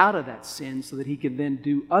us out of that sin so that He can then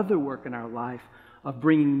do other work in our life of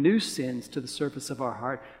bringing new sins to the surface of our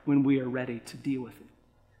heart when we are ready to deal with it.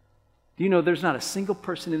 Do you know there's not a single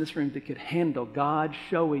person in this room that could handle God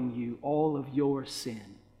showing you all of your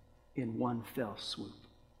sin in one fell swoop?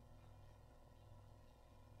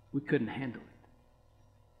 We couldn't handle it.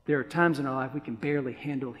 There are times in our life we can barely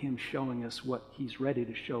handle Him showing us what He's ready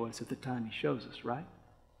to show us at the time He shows us, right?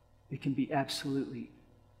 It can be absolutely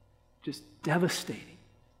just devastating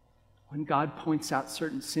when God points out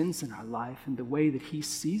certain sins in our life and the way that He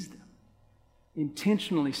sees them,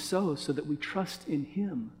 intentionally so that we trust in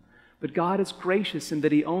Him. But God is gracious in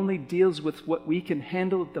that He only deals with what we can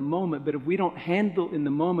handle at the moment. But if we don't handle in the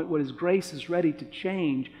moment what His grace is ready to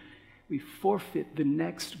change, we forfeit the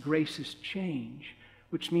next gracious change,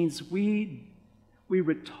 which means we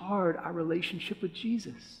retard our relationship with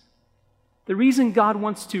Jesus. The reason God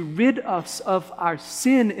wants to rid us of our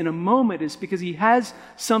sin in a moment is because He has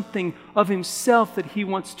something of Himself that He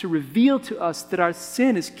wants to reveal to us that our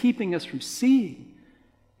sin is keeping us from seeing.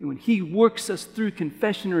 And when He works us through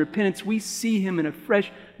confession and repentance, we see Him in a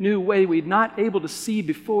fresh, new way we're not able to see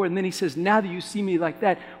before. And then He says, "Now that you see me like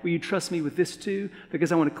that, will you trust me with this too?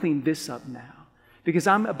 Because I want to clean this up now. Because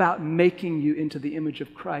I'm about making you into the image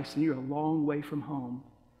of Christ, and you're a long way from home.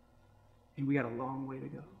 And we got a long way to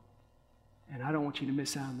go. And I don't want you to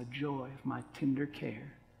miss out on the joy of my tender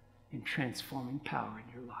care and transforming power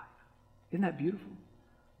in your life." Isn't that beautiful?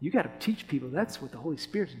 You got to teach people that's what the Holy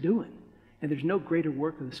Spirit's doing. And there's no greater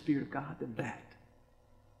work of the Spirit of God than that.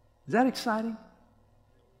 Is that exciting?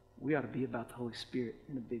 We ought to be about the Holy Spirit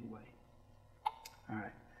in a big way. All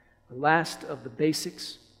right. The last of the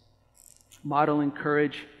basics, model and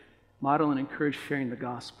encourage sharing the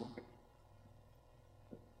gospel.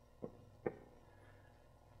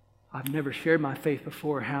 I've never shared my faith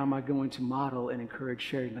before. How am I going to model and encourage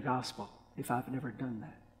sharing the gospel if I've never done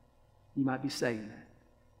that? You might be saying that.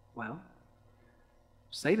 Well,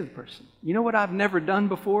 say to the person, "You know what I've never done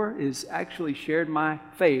before is actually shared my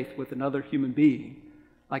faith with another human being."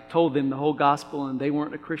 Like told them the whole gospel and they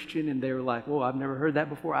weren't a Christian and they were like, "Whoa, I've never heard that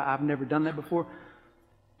before. I've never done that before."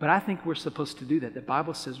 But I think we're supposed to do that. The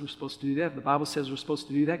Bible says we're supposed to do that. If the Bible says we're supposed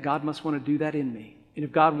to do that, God must want to do that in me. And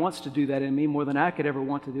if God wants to do that in me more than I could ever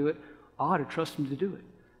want to do it, I ought to trust Him to do it.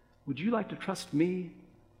 Would you like to trust me,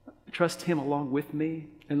 trust Him along with me,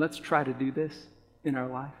 and let's try to do this in our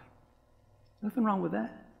life? Nothing wrong with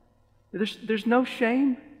that. There's no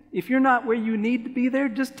shame. If you're not where you need to be there,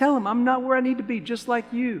 just tell Him, "I'm not where I need to be," just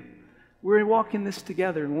like you. We're walking this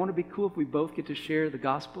together, and won't it be cool if we both get to share the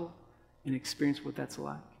gospel and experience what that's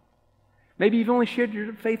like? Maybe you've only shared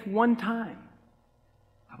your faith one time.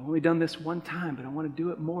 I've only done this one time, but I want to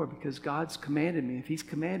do it more because God's commanded me. If He's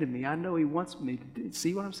commanded me, I know He wants me to do it.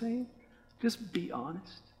 See what I'm saying? Just be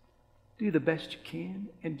honest. Do the best you can,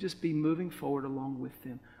 and just be moving forward along with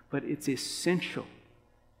them. But it's essential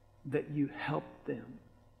that you help them.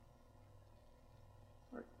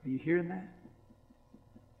 Are you hearing that?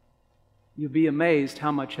 You'll be amazed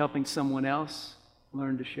how much helping someone else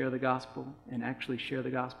learn to share the gospel and actually share the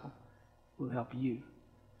gospel will help you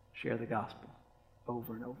share the gospel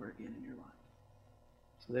over and over again in your life.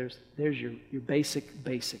 So there's your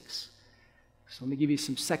basics. So let me give you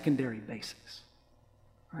some secondary basics.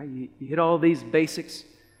 All right, you hit all these basics,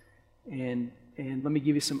 and let me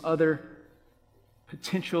give you some other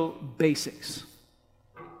potential basics.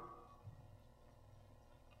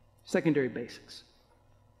 Secondary basics.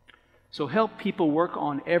 So help people work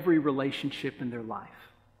on every relationship in their life,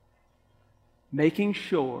 making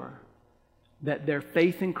sure that their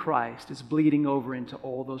faith in Christ is bleeding over into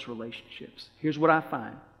all those relationships. Here's what I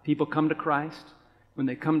find. People come to Christ. When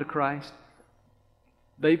they come to Christ,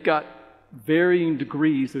 they've got varying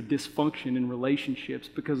degrees of dysfunction in relationships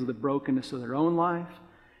because of the brokenness of their own life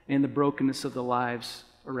and the brokenness of the lives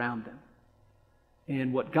around them.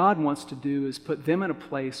 And what God wants to do is put them in a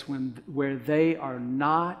place where they are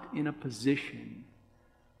not in a position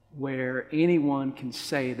where anyone can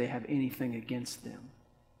say they have anything against them.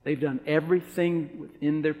 They've done everything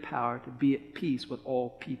within their power to be at peace with all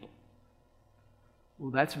people.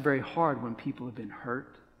 Well, that's very hard when people have been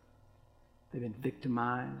hurt, they've been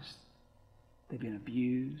victimized, they've been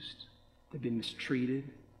abused, they've been mistreated.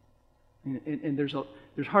 And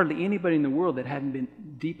there's hardly anybody in the world that hadn't been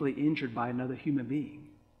deeply injured by another human being.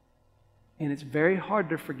 And it's very hard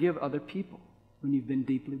to forgive other people when you've been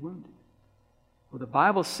deeply wounded. Well, the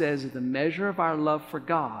Bible says that the measure of our love for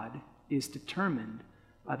God is determined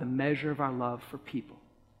by the measure of our love for people.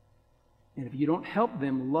 And if you don't help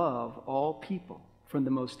them love all people, from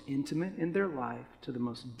the most intimate in their life to the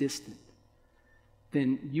most distant,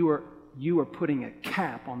 then you are putting a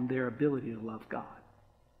cap on their ability to love God.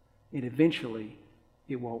 And eventually,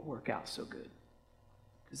 it won't work out so good.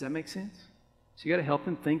 Does that make sense? So you got to help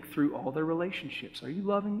them think through all their relationships. Are you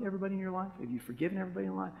loving everybody in your life? Have you forgiven everybody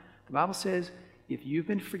in life? The Bible says if you've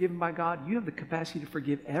been forgiven by God, you have the capacity to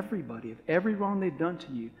forgive everybody of every wrong they've done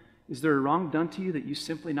to you. Is there a wrong done to you that you've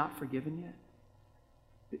simply not forgiven yet?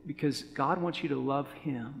 Because God wants you to love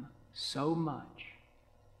Him so much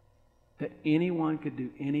that anyone could do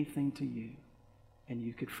anything to you and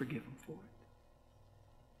you could forgive them for it.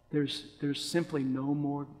 There's simply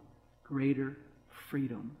no greater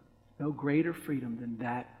freedom than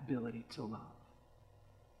that ability to love.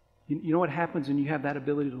 You know what happens when you have that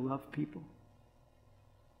ability to love people?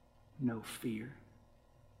 No fear.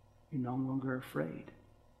 You're no longer afraid.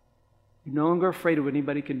 You're no longer afraid of what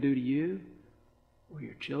anybody can do to you or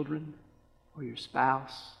your children or your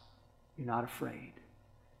spouse. You're not afraid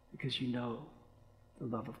because you know the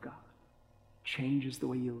love of God changes the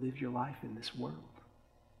way you live your life in this world.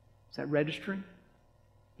 Is that registering?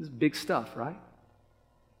 This is big stuff, right?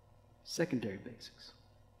 Secondary basics.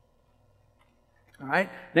 All right?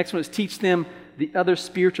 Next one is teach them the other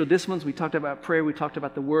spiritual disciplines. We talked about prayer. We talked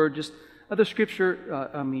about the Word. Just other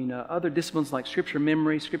other disciplines like Scripture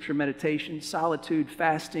memory, Scripture meditation, solitude,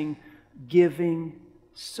 fasting, giving,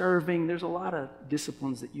 serving. There's a lot of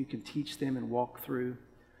disciplines that you can teach them and walk through.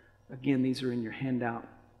 Again, these are in your handout.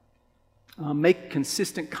 Make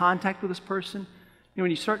consistent contact with this person. When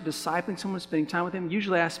you start discipling someone, spending time with them,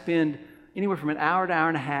 usually I spend anywhere from an hour to hour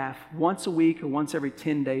and a half, once a week or once every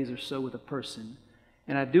 10 days or so with a person.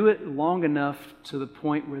 And I do it long enough to the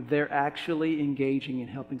point where they're actually engaging in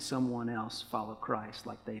helping someone else follow Christ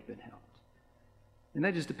like they've been helped. And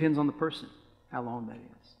that just depends on the person, how long that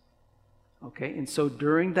is. Okay? And so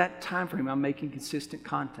during that time frame, I'm making consistent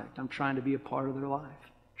contact. I'm trying to be a part of their life,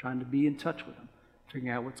 trying to be in touch with them, figuring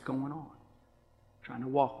out what's going on, trying to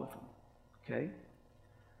walk with them. Okay?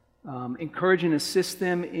 Encourage and assist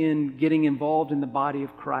them in getting involved in the body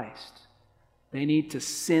of Christ. They need to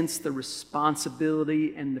sense the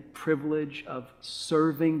responsibility and the privilege of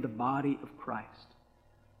serving the body of Christ.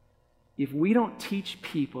 If we don't teach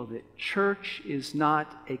people that church is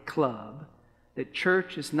not a club, that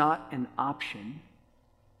church is not an option,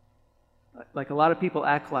 like a lot of people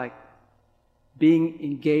act like being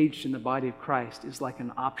engaged in the body of Christ is like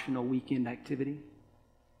an optional weekend activity.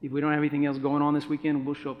 If we don't have anything else going on this weekend,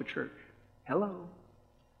 we'll show up at church. Hello.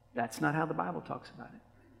 That's not how the Bible talks about it.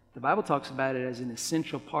 The Bible talks about it as an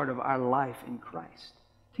essential part of our life in Christ.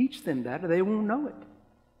 Teach them that or they won't know it.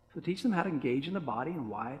 So teach them how to engage in the body and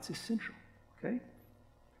why it's essential. Okay?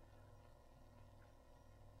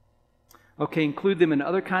 Okay, include them in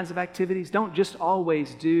other kinds of activities. Don't just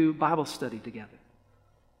always do Bible study together.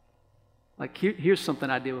 Like here's something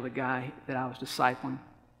I did with a guy that I was discipling.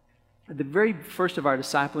 At the very first of our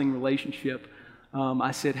discipling relationship,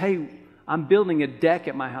 I said, hey, I'm building a deck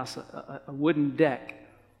at my house, a wooden deck.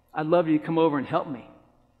 I'd love you to come over and help me.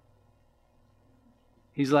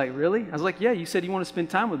 He's like, really? I was like, yeah, you said you want to spend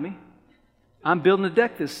time with me. I'm building a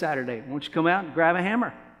deck this Saturday. Why don't you come out and grab a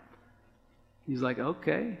hammer? He's like,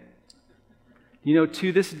 okay.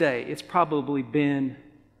 To this day, it's probably been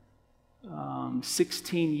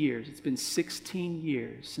 16 years. It's been 16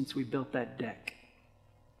 years since we built that deck.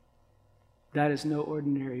 That is no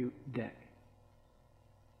ordinary deck.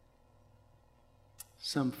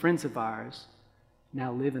 Some friends of ours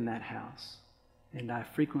now live in that house, and I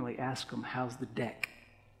frequently ask them, how's the deck?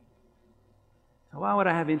 Why would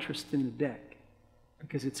I have interest in the deck?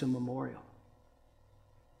 Because it's a memorial.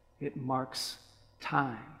 It marks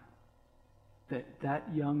time that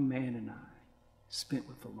young man and I spent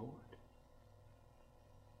with the Lord.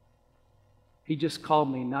 He just called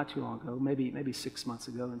me not too long ago, maybe 6 months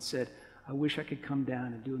ago, and said, I wish I could come down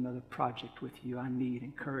and do another project with you. I need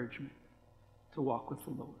encouragement to walk with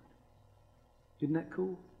the Lord. Isn't that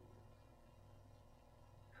cool?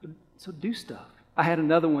 So do stuff. I had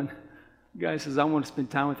another one. The guy says, I want to spend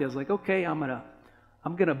time with you. I was like, okay, I'm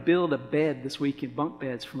gonna build a bed this weekend, bunk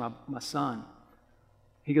beds for my son.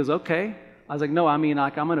 He goes, okay. I was like, no, I mean,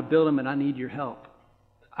 like, I'm gonna build them and I need your help.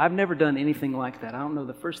 I've never done anything like that. I don't know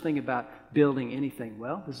the first thing about building anything.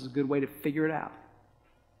 Well, this is a good way to figure it out.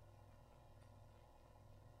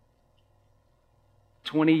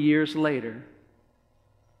 20 years later,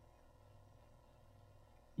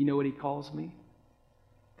 you know what he calls me?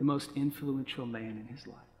 The most influential man in his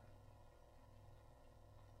life.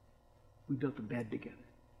 We built a bed together.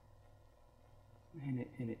 And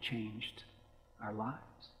it changed our lives.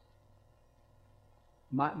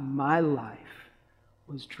 My life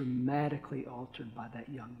was dramatically altered by that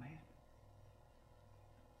young man.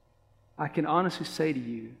 I can honestly say to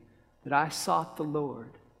you that I sought the Lord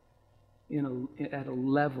at a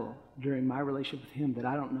level during my relationship with him that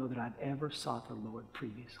I don't know that I'd ever sought the Lord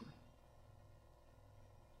previously.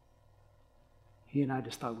 He and I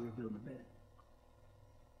just thought we were building a bed.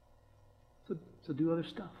 So do other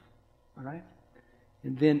stuff, all right?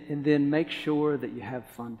 And then make sure that you have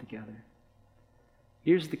fun together.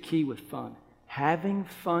 Here's the key with fun. Having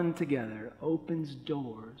fun together opens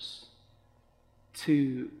doors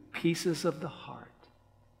to pieces of the heart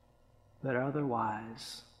that are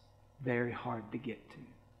otherwise very hard to get to.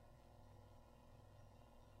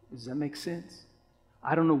 Does that make sense?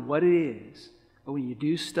 I don't know what it is, but when you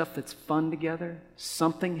do stuff that's fun together,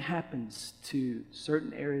 something happens to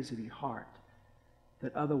certain areas of your heart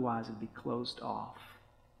that otherwise would be closed off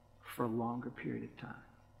for a longer period of time.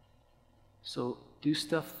 So do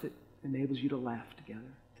stuff that enables you to laugh together,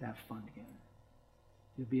 to have fun together.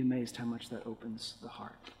 You'll be amazed how much that opens the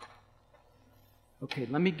heart. Okay,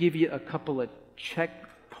 let me give you a couple of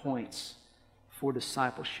checkpoints for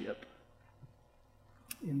discipleship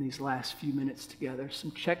in these last few minutes together. Some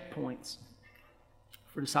checkpoints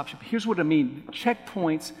for discipleship. Here's what I mean.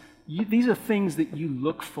 Checkpoints, these are things that you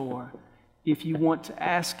look for if you want to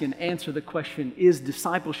ask and answer the question, is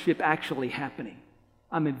discipleship actually happening?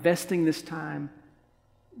 I'm investing this time.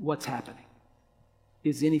 What's happening?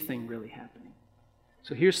 Is anything really happening?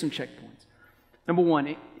 So here's some checkpoints. Number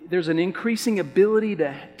one, there's an increasing ability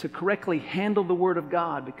to correctly handle the Word of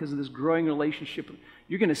God because of this growing relationship.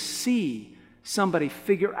 You're going to see somebody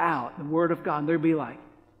figure out the Word of God, and they'll be like,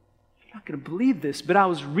 you're not going to believe this, but I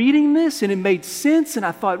was reading this, and it made sense, and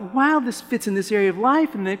I thought, wow, this fits in this area of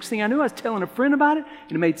life, and the next thing I knew, I was telling a friend about it,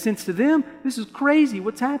 and it made sense to them. This is crazy.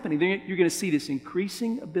 What's happening? You're going to see this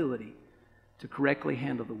increasing ability to correctly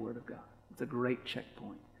handle the Word of God. It's a great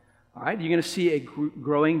checkpoint. All right? You're going to see a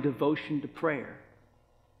growing devotion to prayer.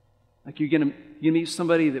 Like you're going to meet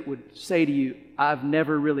somebody that would say to you, I've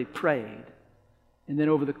never really prayed. And then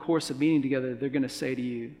over the course of meeting together, they're going to say to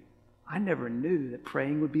you, I never knew that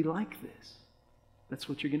praying would be like this. That's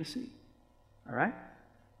what you're going to see. All right?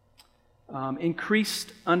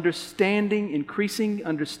 Increasing understanding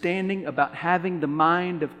about having the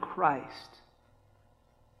mind of Christ.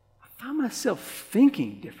 I found myself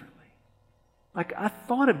thinking differently. Like I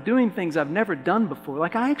thought of doing things I've never done before.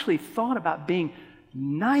 Like I actually thought about being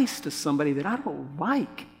nice to somebody that I don't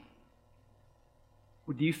like.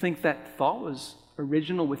 Well, do you think that thought was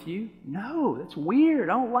original with you? No, that's weird.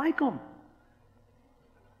 I don't like them.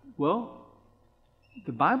 Well,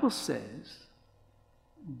 the Bible says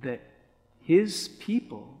that His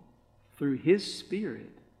people, through His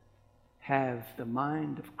Spirit, have the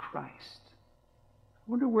mind of Christ.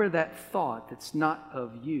 I wonder where that thought that's not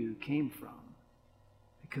of you came from.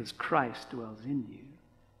 Because Christ dwells in you,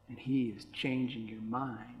 and He is changing your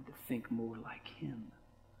mind to think more like Him.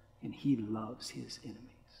 And He loves His enemies.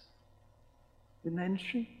 Isn't that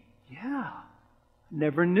interesting? Yeah.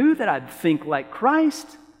 Never knew that I'd think like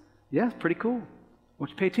Christ. Yeah, it's pretty cool. I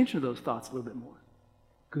want you to pay attention to those thoughts a little bit more.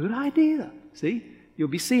 Good idea. See? You'll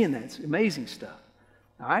be seeing that. It's amazing stuff.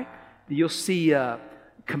 All right? You'll see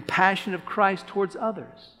compassion of Christ towards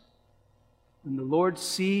others. When the Lord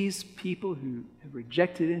sees people who have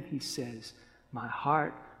rejected Him, He says, my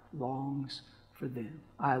heart longs for them.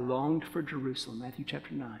 I longed for Jerusalem, Matthew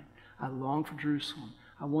chapter 9. I longed for Jerusalem.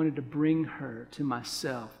 I wanted to bring her to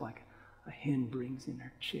myself like a hen brings in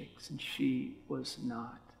her chicks, and she was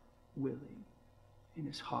not willing, and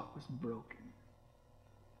His heart was broken.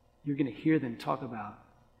 You're going to hear them talk about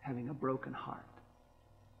having a broken heart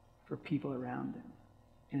for people around them,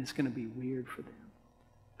 and it's going to be weird for them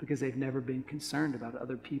because they've never been concerned about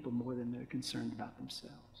other people more than they're concerned about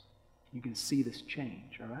themselves. You can see this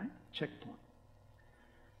change, all right? Checkpoint.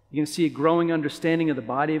 You're going to see a growing understanding of the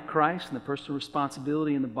body of Christ and the personal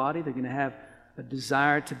responsibility in the body. They're going to have a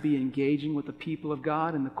desire to be engaging with the people of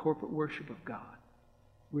God and the corporate worship of God.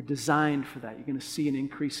 We're designed for that. You're going to see an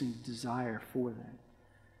increasing desire for that.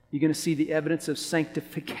 You're going to see the evidence of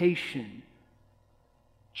sanctification,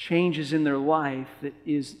 changes in their life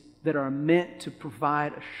that are meant to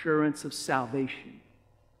provide assurance of salvation.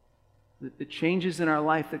 The changes in our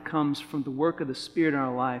life that comes from the work of the Spirit in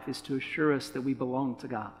our life is to assure us that we belong to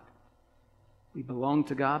God. We belong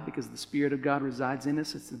to God because the Spirit of God resides in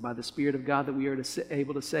us. It's by the Spirit of God that we are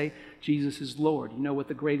able to say, Jesus is Lord. You know what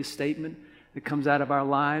the greatest statement that comes out of our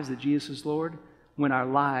lives, that Jesus is Lord? When our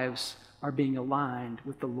lives are being aligned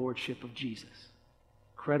with the Lordship of Jesus.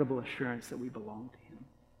 Incredible assurance that we belong to Him.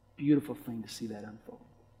 Beautiful thing to see that unfold.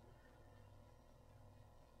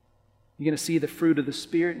 You're going to see the fruit of the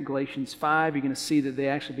Spirit in Galatians 5. You're going to see that they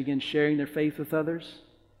actually begin sharing their faith with others.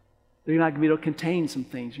 They're not going to be able to contain some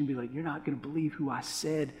things. You're going to be like, you're not going to believe who I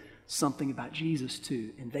said something about Jesus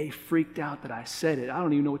to. And they freaked out that I said it. I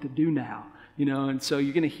don't even know what to do now. And so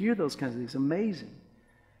you're going to hear those kinds of things. Amazing.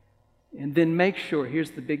 And then make sure,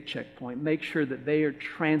 here's the big checkpoint, make sure that they are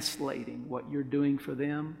translating what you're doing for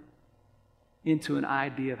them into an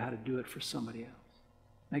idea of how to do it for somebody else.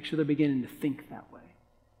 Make sure they're beginning to think that way.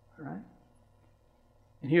 All right?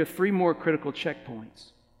 And here are 3 more critical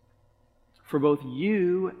checkpoints for both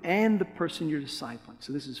you and the person you're discipling.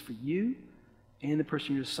 So this is for you and the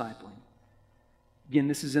person you're discipling. Again,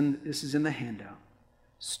 this is in the handout.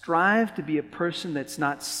 Strive to be a person that's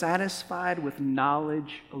not satisfied with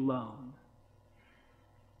knowledge alone,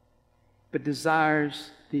 but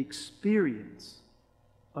desires the experience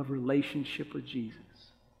of relationship with Jesus.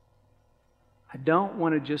 I don't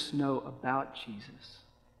want to just know about Jesus.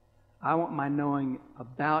 I want my knowing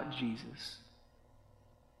about Jesus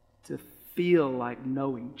to feel like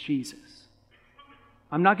knowing Jesus.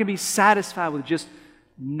 I'm not going to be satisfied with just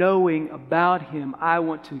knowing about Him. I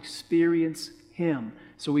want to experience Him.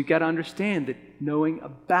 So we've got to understand that knowing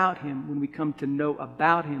about Him, when we come to know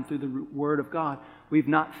about Him through the Word of God, we've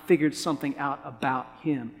not figured something out about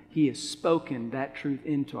Him. He has spoken that truth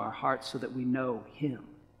into our hearts so that we know Him.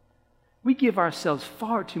 We give ourselves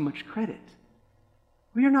far too much credit.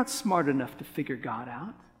 We are not smart enough to figure God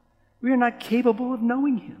out. We are not capable of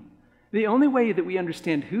knowing Him. The only way that we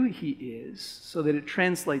understand who He is, so that it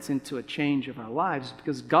translates into a change of our lives, is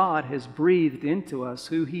because God has breathed into us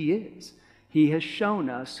who He is. He has shown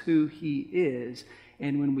us who He is,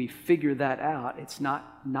 and when we figure that out, it's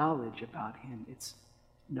not knowledge about Him, it's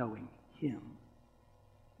knowing Him.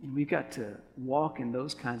 And we've got to walk in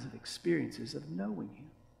those kinds of experiences of knowing Him.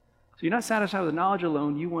 So you're not satisfied with knowledge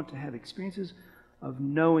alone, you want to have experiences of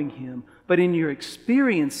knowing Him. But in your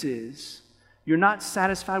experiences, you're not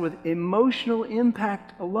satisfied with emotional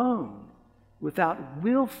impact alone, without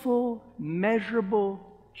willful, measurable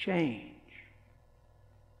change.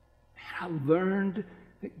 I learned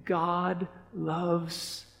that God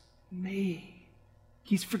loves me.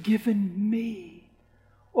 He's forgiven me.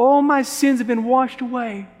 All my sins have been washed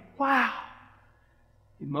away. Wow.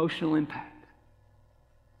 Emotional impact.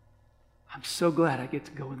 I'm so glad I get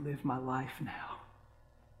to go and live my life now.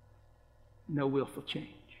 No willful change.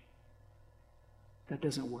 That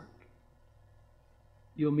doesn't work.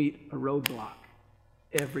 You'll meet a roadblock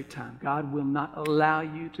every time. God will not allow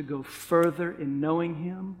you to go further in knowing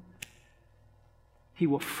Him. He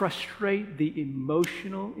will frustrate the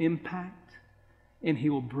emotional impact, and He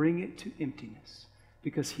will bring it to emptiness,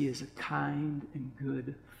 because He is a kind and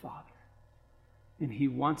good Father. And He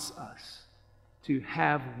wants us to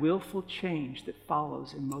have willful change that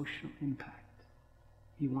follows emotional impact.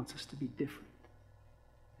 He wants us to be different.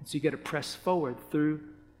 And so you got to press forward through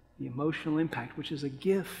the emotional impact, which is a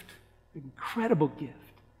gift, an incredible gift,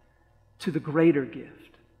 to the greater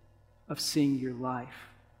gift of seeing your life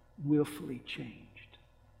willfully changed.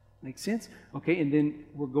 Make sense? Okay, and then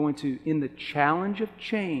we're going to, in the challenge of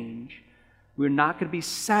change, we're not going to be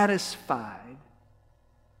satisfied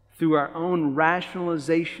through our own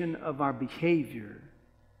rationalization of our behavior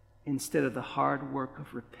instead of the hard work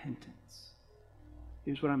of repentance.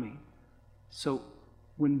 Here's what I mean. So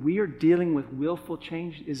when we are dealing with willful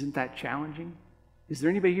change, isn't that challenging? Is there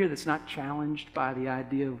anybody here that's not challenged by the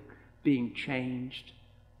idea of being changed?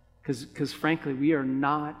 Because frankly, we are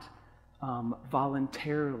not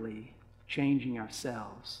voluntarily changing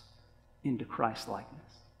ourselves into Christ-likeness.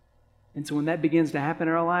 And so when that begins to happen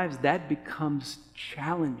in our lives, that becomes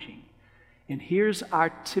challenging. And here's our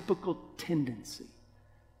typical tendency: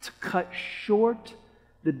 to cut short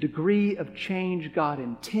the degree of change God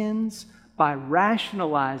intends by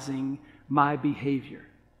rationalizing my behavior.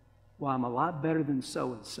 Well, I'm a lot better than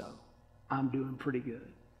so-and-so. I'm doing pretty good.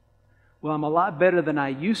 Well, I'm a lot better than I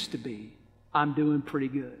used to be. I'm doing pretty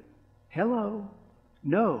good. Hello.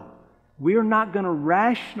 No, we're not going to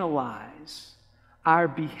rationalize our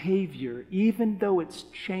behavior, even though it's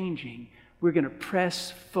changing. We're going to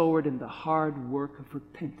press forward in the hard work of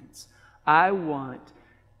repentance. I want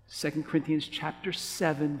 2 Corinthians chapter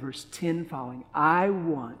 7, verse 10 following. I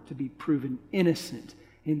want to be proven innocent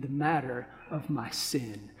in the matter of my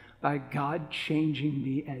sin by God changing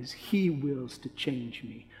me as He wills to change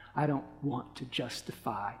me. I don't want to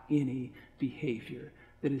justify any behavior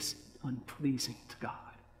that is unpleasing to God.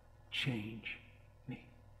 Change me.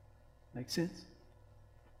 Make sense?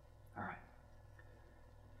 All right.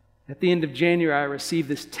 At the end of January, I received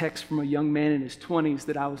this text from a young man in his 20s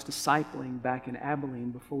that I was discipling back in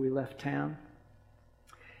Abilene before we left town.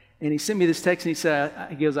 And he sent me this text and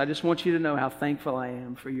he goes, I just want you to know how thankful I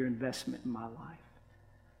am for your investment in my life.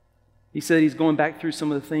 He said he's going back through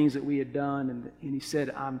some of the things that we had done, and he said,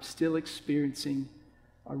 I'm still experiencing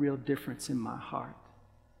a real difference in my heart.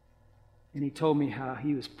 And he told me how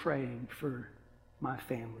he was praying for my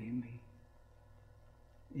family and me.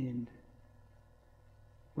 And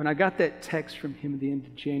when I got that text from him at the end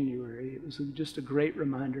of January, it was just a great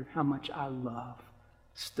reminder of how much I love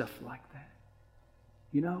stuff like that.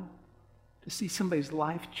 You know, to see somebody's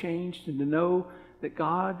life changed and to know that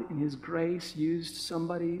God in His grace used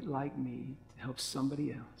somebody like me to help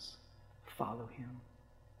somebody else follow Him.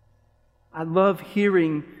 I love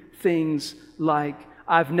hearing things like,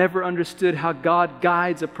 I've never understood how God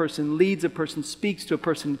guides a person, leads a person, speaks to a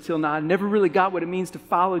person until now. I never really got what it means to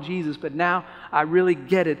follow Jesus, but now I really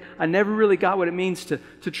get it. I never really got what it means to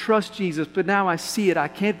trust Jesus, but now I see it. I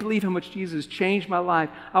can't believe how much Jesus changed my life.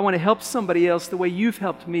 I want to help somebody else the way you've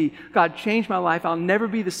helped me. God, changed my life. I'll never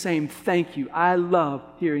be the same. Thank you. I love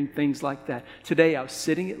hearing things like that. Today I was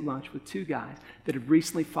sitting at lunch with two guys that have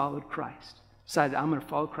recently followed Christ. Decided I'm going to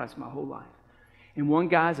follow Christ my whole life. And one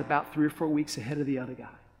guy's about 3 or 4 weeks ahead of the other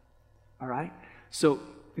guy. All right? So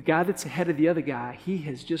the guy that's ahead of the other guy, he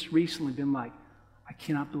has just recently been like, I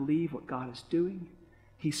cannot believe what God is doing.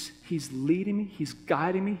 He's leading me. He's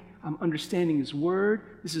guiding me. I'm understanding His Word.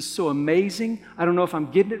 This is so amazing. I don't know if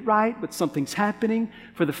I'm getting it right, but something's happening.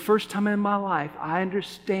 For the first time in my life, I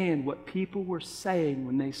understand what people were saying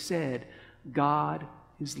when they said, God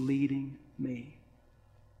is leading me.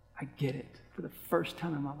 I get it for the first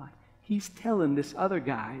time in my life. He's telling this other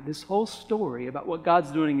guy this whole story about what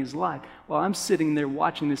God's doing in his life. While I'm sitting there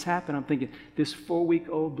watching this happen, I'm thinking, this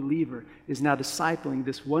 4-week-old believer is now discipling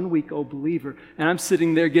this 1-week-old believer, and I'm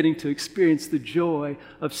sitting there getting to experience the joy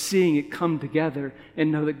of seeing it come together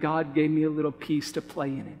and know that God gave me a little piece to play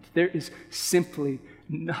in it. There is simply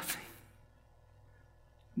nothing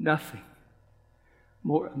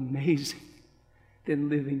more amazing than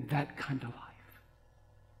living that kind of life.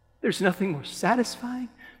 There's nothing more satisfying.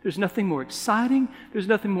 There's nothing more exciting. There's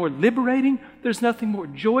nothing more liberating. There's nothing more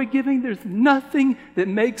joy-giving. There's nothing that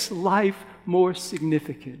makes life more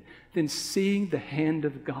significant than seeing the hand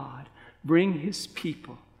of God bring His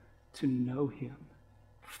people to know Him,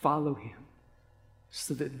 follow Him,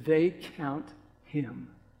 so that they count Him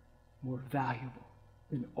more valuable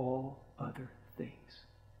than all other things.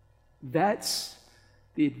 That's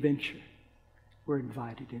the adventure we're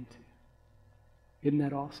invited into. Isn't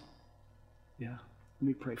that awesome? Yeah. Let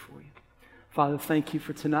me pray for you. Father, thank you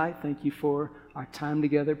for tonight. Thank you for our time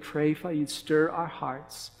together. Pray, Father, you'd stir our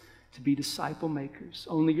hearts to be disciple makers.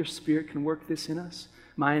 Only your Spirit can work this in us.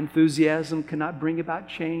 My enthusiasm cannot bring about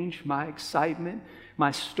change. My excitement, my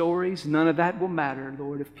stories, none of that will matter,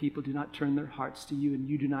 Lord, if people do not turn their hearts to you and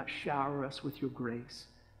you do not shower us with your grace.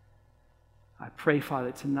 I pray,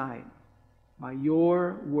 Father, tonight, by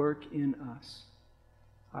your work in us,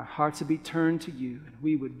 our hearts would be turned to you and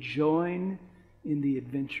we would join in the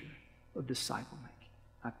adventure of disciple making.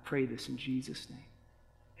 I pray this in Jesus'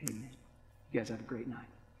 name. Amen. You guys have a great night.